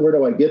 Where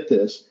do I get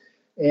this?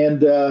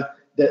 And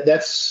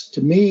that's,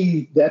 to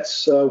me,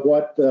 that's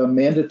what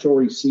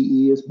mandatory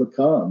CE has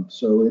become.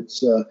 So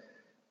it's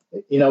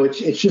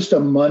just a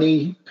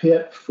money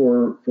pit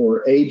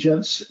for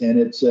agents, and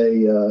it's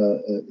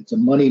a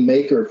money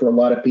maker for a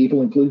lot of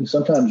people, including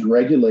sometimes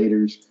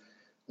regulators.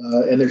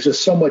 And there's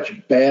just so much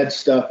bad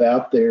stuff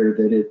out there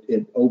that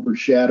it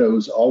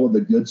overshadows all of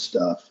the good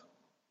stuff.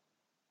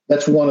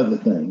 That's one of the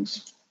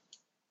things.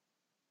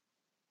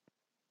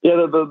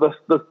 Yeah, the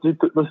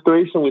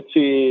situation with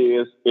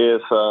CE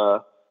is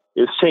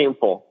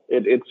shameful.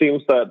 It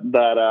seems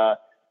that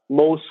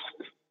most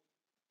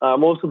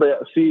of the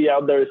CE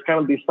out there is kind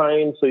of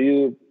designed so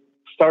you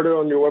started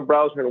on your web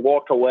browser and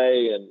walk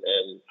away and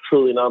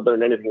truly not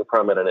learn anything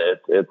from it, and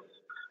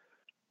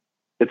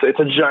it's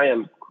a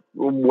giant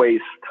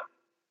waste.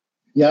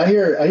 Yeah, I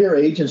hear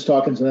agents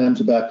talking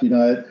sometimes about,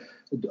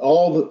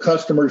 all the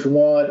customers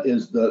want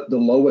is the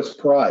lowest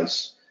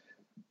price.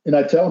 And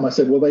I tell them, I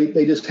said, well,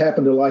 they just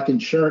happen to like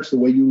insurance the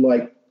way you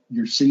like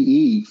your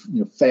CE,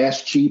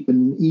 fast, cheap,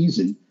 and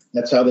easy.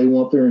 That's how they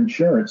want their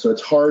insurance. So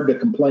it's hard to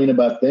complain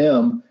about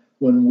them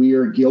when we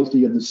are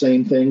guilty of the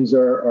same things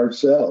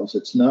ourselves.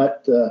 It's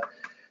not,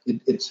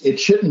 it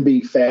shouldn't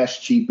be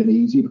fast, cheap, and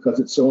easy because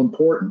it's so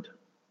important.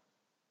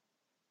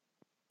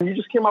 You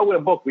just came out with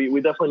a book. We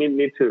definitely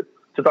need to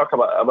talk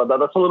about that.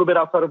 That's a little bit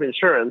outside of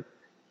insurance,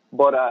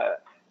 but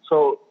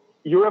so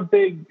you're a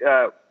big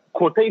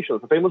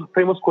quotations, a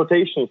famous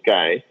quotations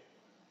guy.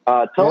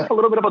 Tell us a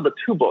little bit about the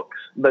two books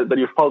that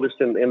you've published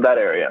in that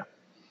area.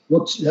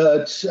 Well,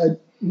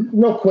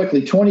 real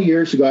quickly, 20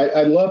 years ago,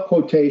 I love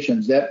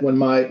quotations. That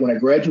when I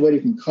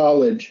graduated from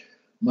college,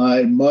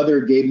 my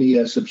mother gave me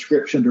a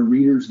subscription to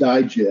Reader's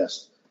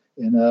Digest.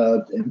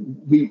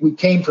 And we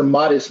came from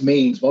modest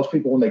means. Most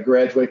people, when they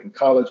graduate from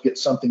college, get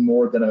something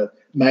more than a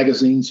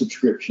magazine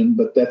subscription,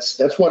 but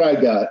that's what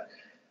I got.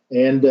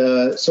 And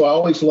so I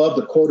always loved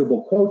the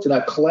quotable quotes, and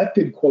I've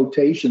collected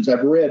quotations.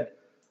 I've read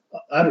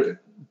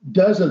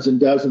dozens and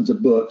dozens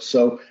of books.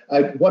 So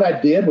what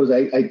I did was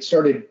I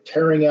started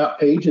tearing out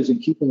pages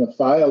and keeping a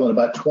file. And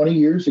about 20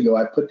 years ago,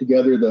 I put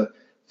together the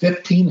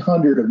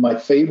 1,500 of my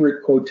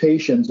favorite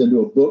quotations into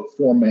a book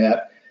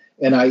format.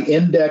 And I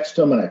indexed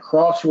them and I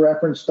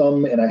cross-referenced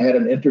them, and I had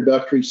an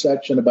introductory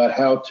section about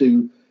how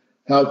to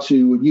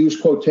use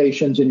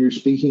quotations in your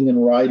speaking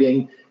and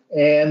writing.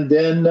 And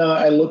then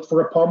I looked for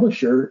a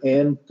publisher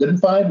and couldn't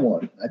find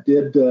one. I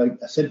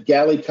sent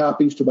galley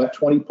copies to about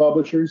 20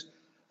 publishers.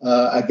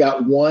 I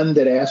got one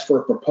that asked for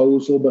a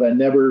proposal, but I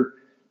never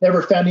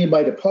found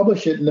anybody to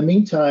publish it. In the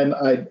meantime,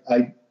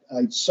 I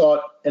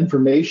sought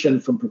information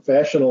from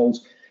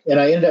professionals. And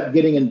I ended up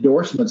getting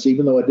endorsements,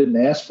 even though I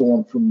didn't ask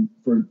for them,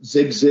 for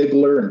Zig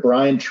Ziglar and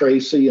Brian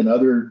Tracy and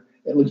other,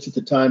 at least at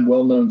the time,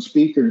 well-known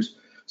speakers.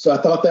 So I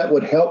thought that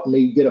would help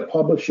me get a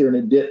publisher, and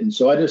it didn't.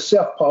 So I just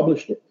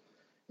self-published it.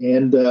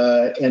 And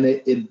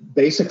it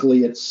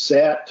basically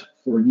sat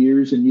for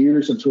years and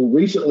years until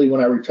recently,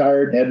 when I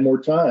retired and had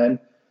more time,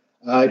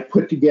 I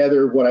put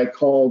together what I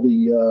call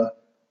the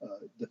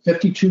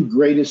 52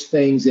 greatest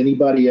things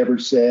anybody ever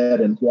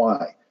said and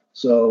why.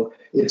 So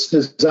it's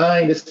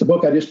the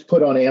book I just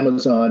put on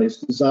Amazon. It's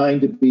designed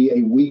to be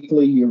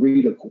you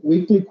read a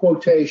weekly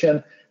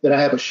quotation, then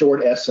I have a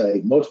short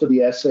essay. Most of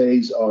the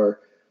essays are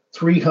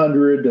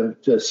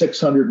 300 to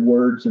 600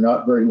 words. They're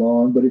not very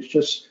long, but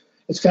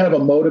it's kind of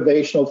a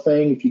motivational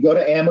thing. If you go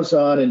to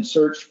Amazon and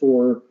search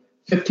for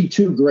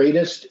 52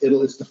 greatest,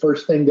 it's the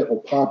first thing that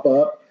will pop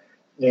up.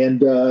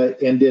 And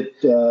if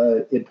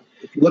you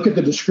look at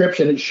the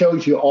description, it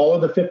shows you all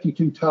of the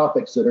 52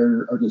 topics that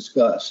are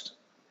discussed.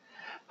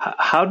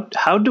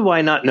 How do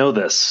I not know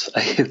this,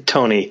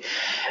 Tony?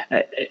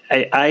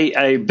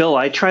 Bill,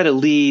 I try to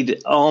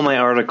lead all my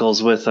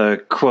articles with a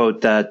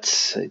quote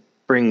that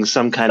brings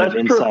some kind of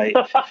insight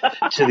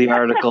to the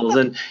articles,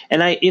 and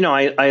I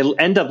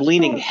end up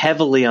leaning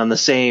heavily on the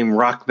same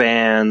rock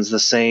bands, the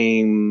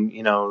same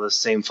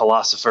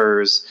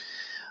philosophers.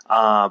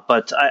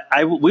 But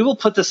we will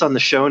put this on the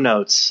show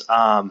notes.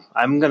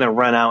 I'm going to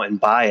run out and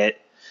buy it.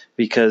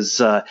 Because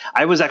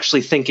I was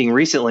actually thinking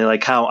recently,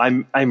 like how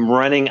I'm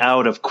running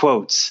out of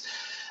quotes.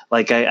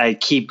 Like I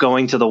keep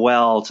going to the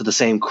well to the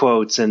same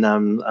quotes, and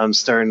I'm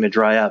starting to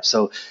dry up.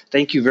 So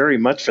thank you very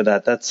much for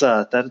that.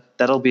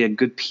 That'll be a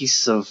good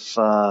piece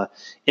of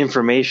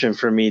information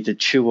for me to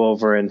chew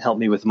over and help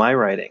me with my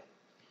writing.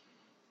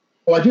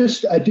 Well,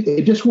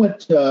 it just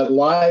went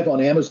live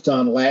on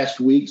Amazon last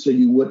week, so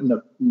you wouldn't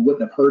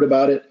have heard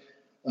about it.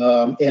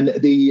 And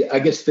the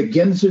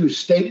Ginsu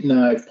steak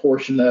knife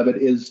portion of it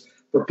is,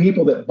 for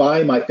people that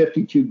buy my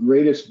 52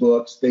 greatest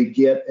books, they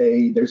get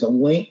there's a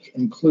link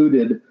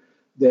included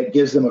that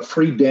gives them a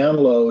free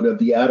download of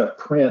the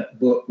out-of-print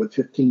book with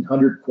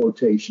 1,500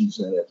 quotations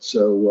in it.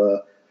 So,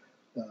 well,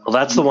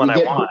 that's the one I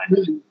want.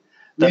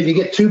 You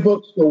get two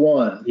books for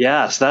one.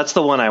 Yes, that's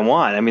the one I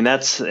want. I mean,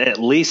 that's at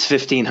least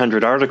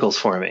 1,500 articles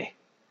for me.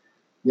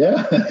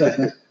 Yeah.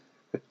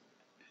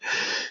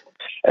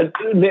 And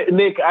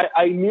Nick,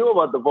 I knew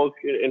about the book.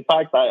 In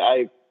fact,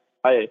 I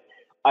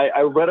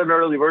read an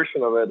early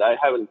version of it. I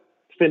haven't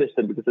finished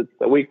it because it's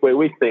a week by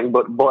week thing.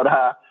 But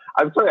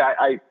I'm sorry,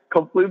 I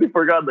completely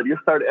forgot that you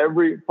start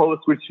every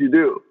post which you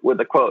do with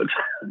a quote.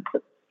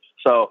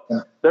 So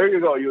there you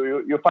go.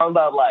 You found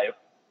out live.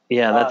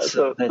 Yeah, that's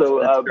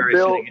very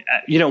Bill,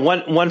 fitting.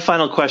 One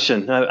final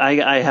question.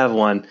 I have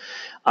one.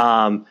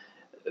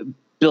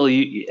 Bill,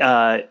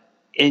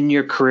 in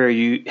your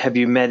career, have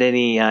you met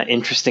any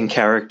interesting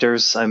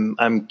characters?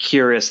 I'm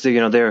curious.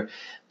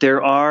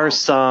 There are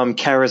some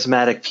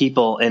charismatic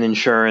people in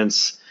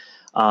insurance.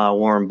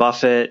 Warren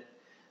Buffett,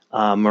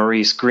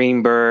 Maurice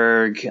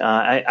Greenberg.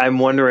 I'm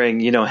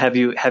wondering, have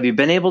you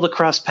been able to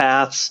cross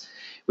paths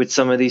with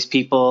some of these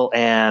people,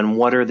 and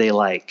what are they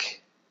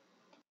like?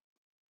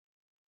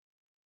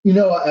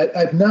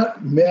 I've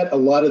not met a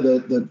lot of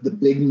the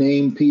big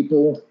name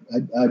people.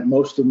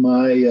 Most of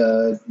my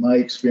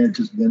experience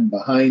has been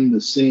behind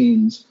the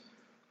scenes.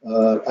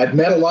 I've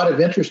met a lot of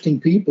interesting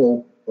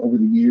people over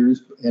the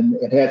years and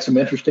had some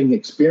interesting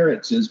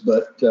experiences,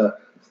 but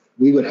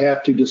we would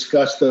have to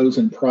discuss those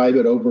in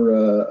private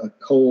over a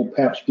cold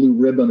Pabst Blue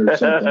Ribbon or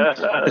something.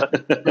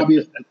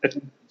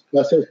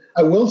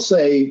 I will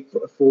say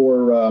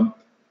for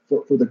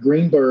the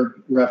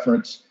Greenberg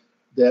reference,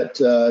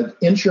 that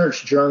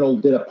Insurance Journal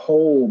did a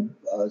poll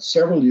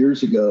several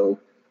years ago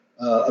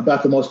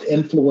about the most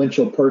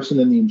influential person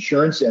in the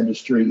insurance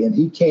industry, and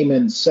he came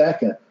in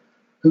second.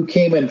 Who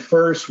came in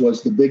first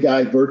was the Big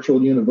I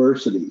Virtual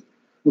University,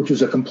 which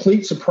was a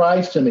complete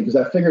surprise to me because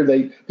I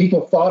figured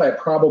people thought I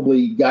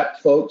probably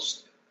got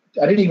folks.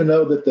 I didn't even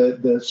know that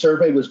the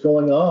survey was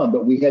going on,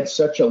 but we had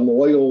such a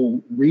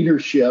loyal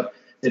readership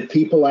that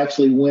people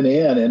actually went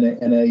in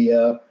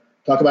and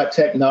talk about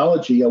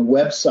technology, a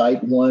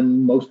website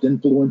won most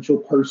influential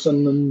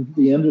person in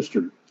the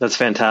industry. That's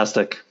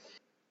fantastic.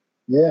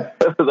 Yeah.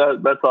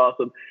 That's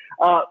awesome.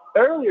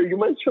 Earlier, you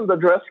mentioned the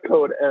dress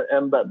code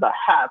and the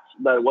hats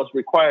that was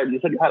required.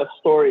 You said you had a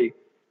story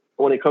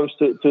when it comes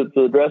to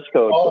the dress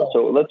code. Oh.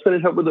 So let's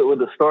finish up with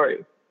the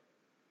story.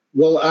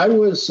 Well, I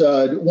was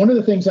one of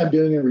the things I'm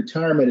doing in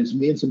retirement is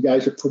me and some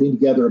guys are putting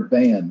together a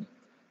band.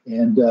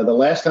 And the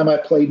last time I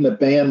played in a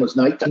band was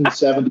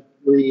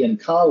 1973 in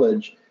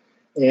college.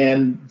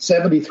 And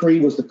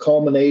 73 was the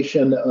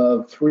culmination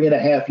of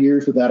 3.5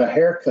 years without a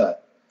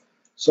haircut.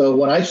 So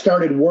when I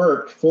started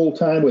work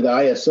full-time with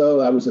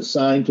ISO, I was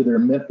assigned to their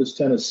Memphis,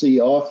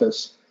 Tennessee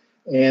office.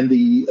 And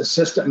the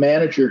assistant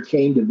manager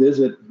came to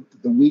visit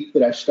the week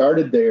that I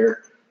started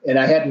there. And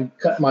I hadn't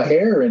cut my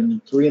hair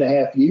in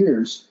 3.5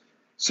 years.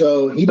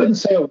 So he didn't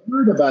say a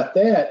word about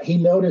that. He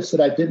noticed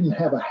that I didn't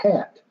have a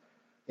hat.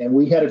 And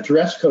we had a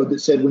dress code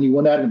that said when you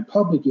went out in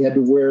public, you had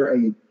to wear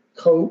a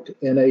coat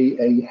and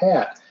a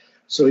hat.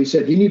 So he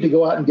said, you need to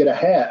go out and get a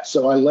hat.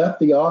 So I left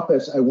the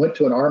office. I went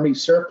to an Army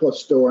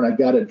surplus store and I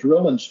got a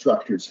drill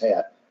instructor's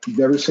hat. You've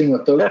ever seen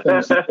what those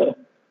things are?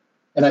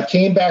 And I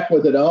came back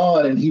with it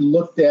on and he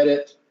looked at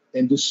it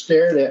and just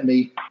stared at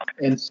me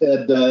and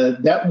said,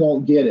 that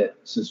won't get it.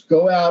 He says,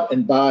 go out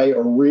and buy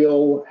a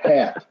real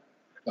hat,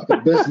 like a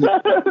business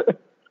hat.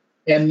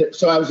 And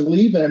so I was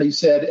leaving and he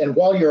said, and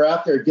while you're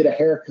out there, get a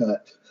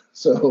haircut.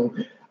 So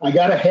I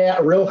got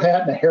a real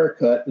hat and a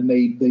haircut, and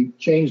they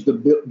changed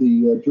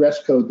the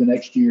dress code the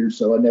next year,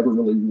 so I never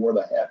really wore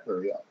the hat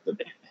very often.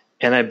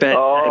 And I bet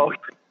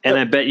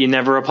you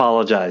never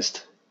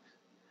apologized.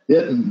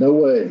 Didn't, no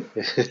way.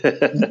 Bill,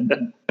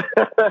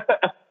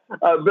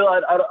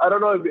 I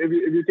don't know if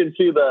you can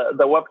see the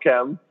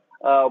webcam,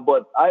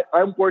 but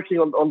I'm working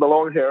on the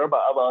long hair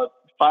about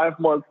 5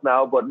 months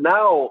now. But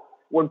now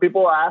when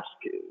people ask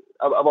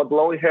about the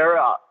long hair,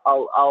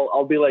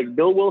 I'll be like,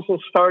 Bill Wilson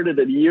started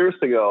it years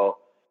ago.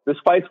 This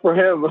fight's for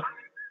him.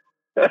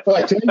 Well,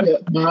 I tell you,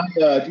 one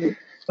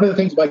of the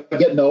things about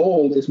getting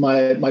old is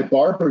my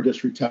barber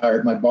just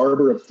retired, my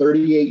barber of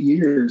 38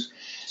 years.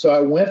 So I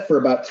went for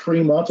about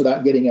 3 months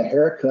without getting a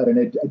haircut, and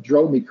it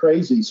drove me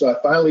crazy. So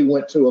I finally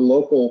went to a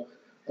local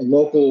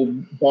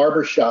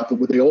barber shop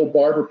with the old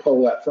barber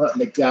pole out front,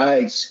 and the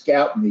guy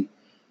scalped me.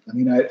 I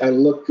mean, I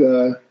look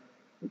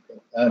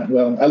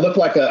I look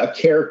like a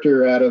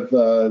character out of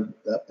the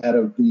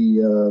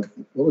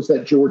what was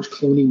that George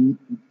Clooney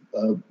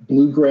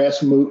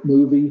bluegrass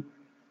movie?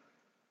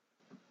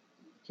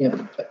 I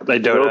don't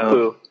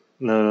know.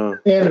 No.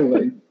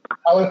 Anyway,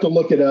 I'll have to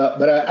look it up.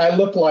 But I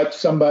look like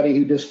somebody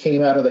who just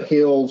came out of the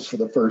hills for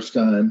the first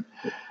time.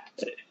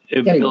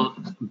 Anyway.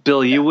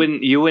 Bill, you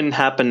wouldn't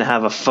happen to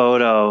have a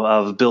photo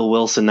of Bill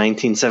Wilson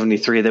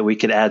 1973 that we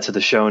could add to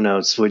the show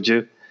notes, would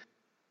you?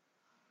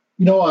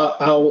 You know,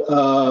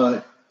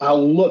 I'll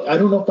look. I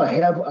don't know if I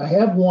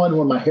have one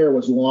when my hair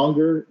was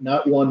longer,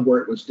 not one where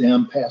it was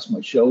down past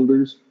my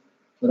shoulders.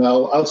 But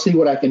I'll see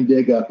what I can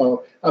dig up.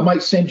 I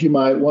might send you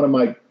one of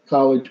my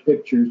college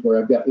pictures where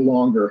I've got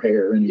longer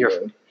hair.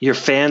 Anyway. Your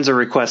fans are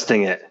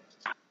requesting it.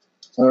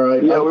 All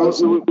right. Yeah, we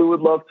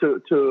would love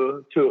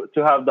to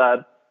have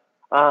that.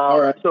 All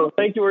right. So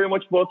thank you very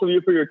much, both of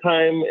you, for your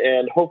time.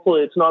 And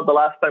hopefully it's not the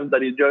last time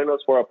that you join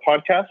us for a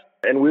podcast.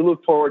 And we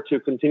look forward to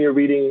continue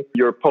reading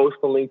your posts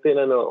on LinkedIn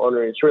and on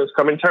your insurance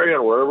commentary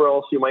and wherever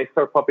else you might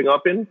start popping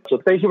up in. So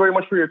thank you very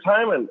much for your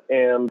time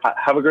and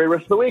have a great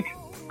rest of the week.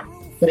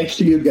 Thanks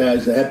to you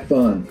guys. I had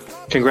fun.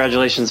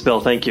 Congratulations,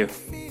 Bill. Thank you.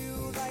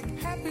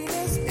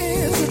 Happiness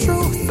is the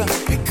truth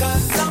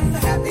because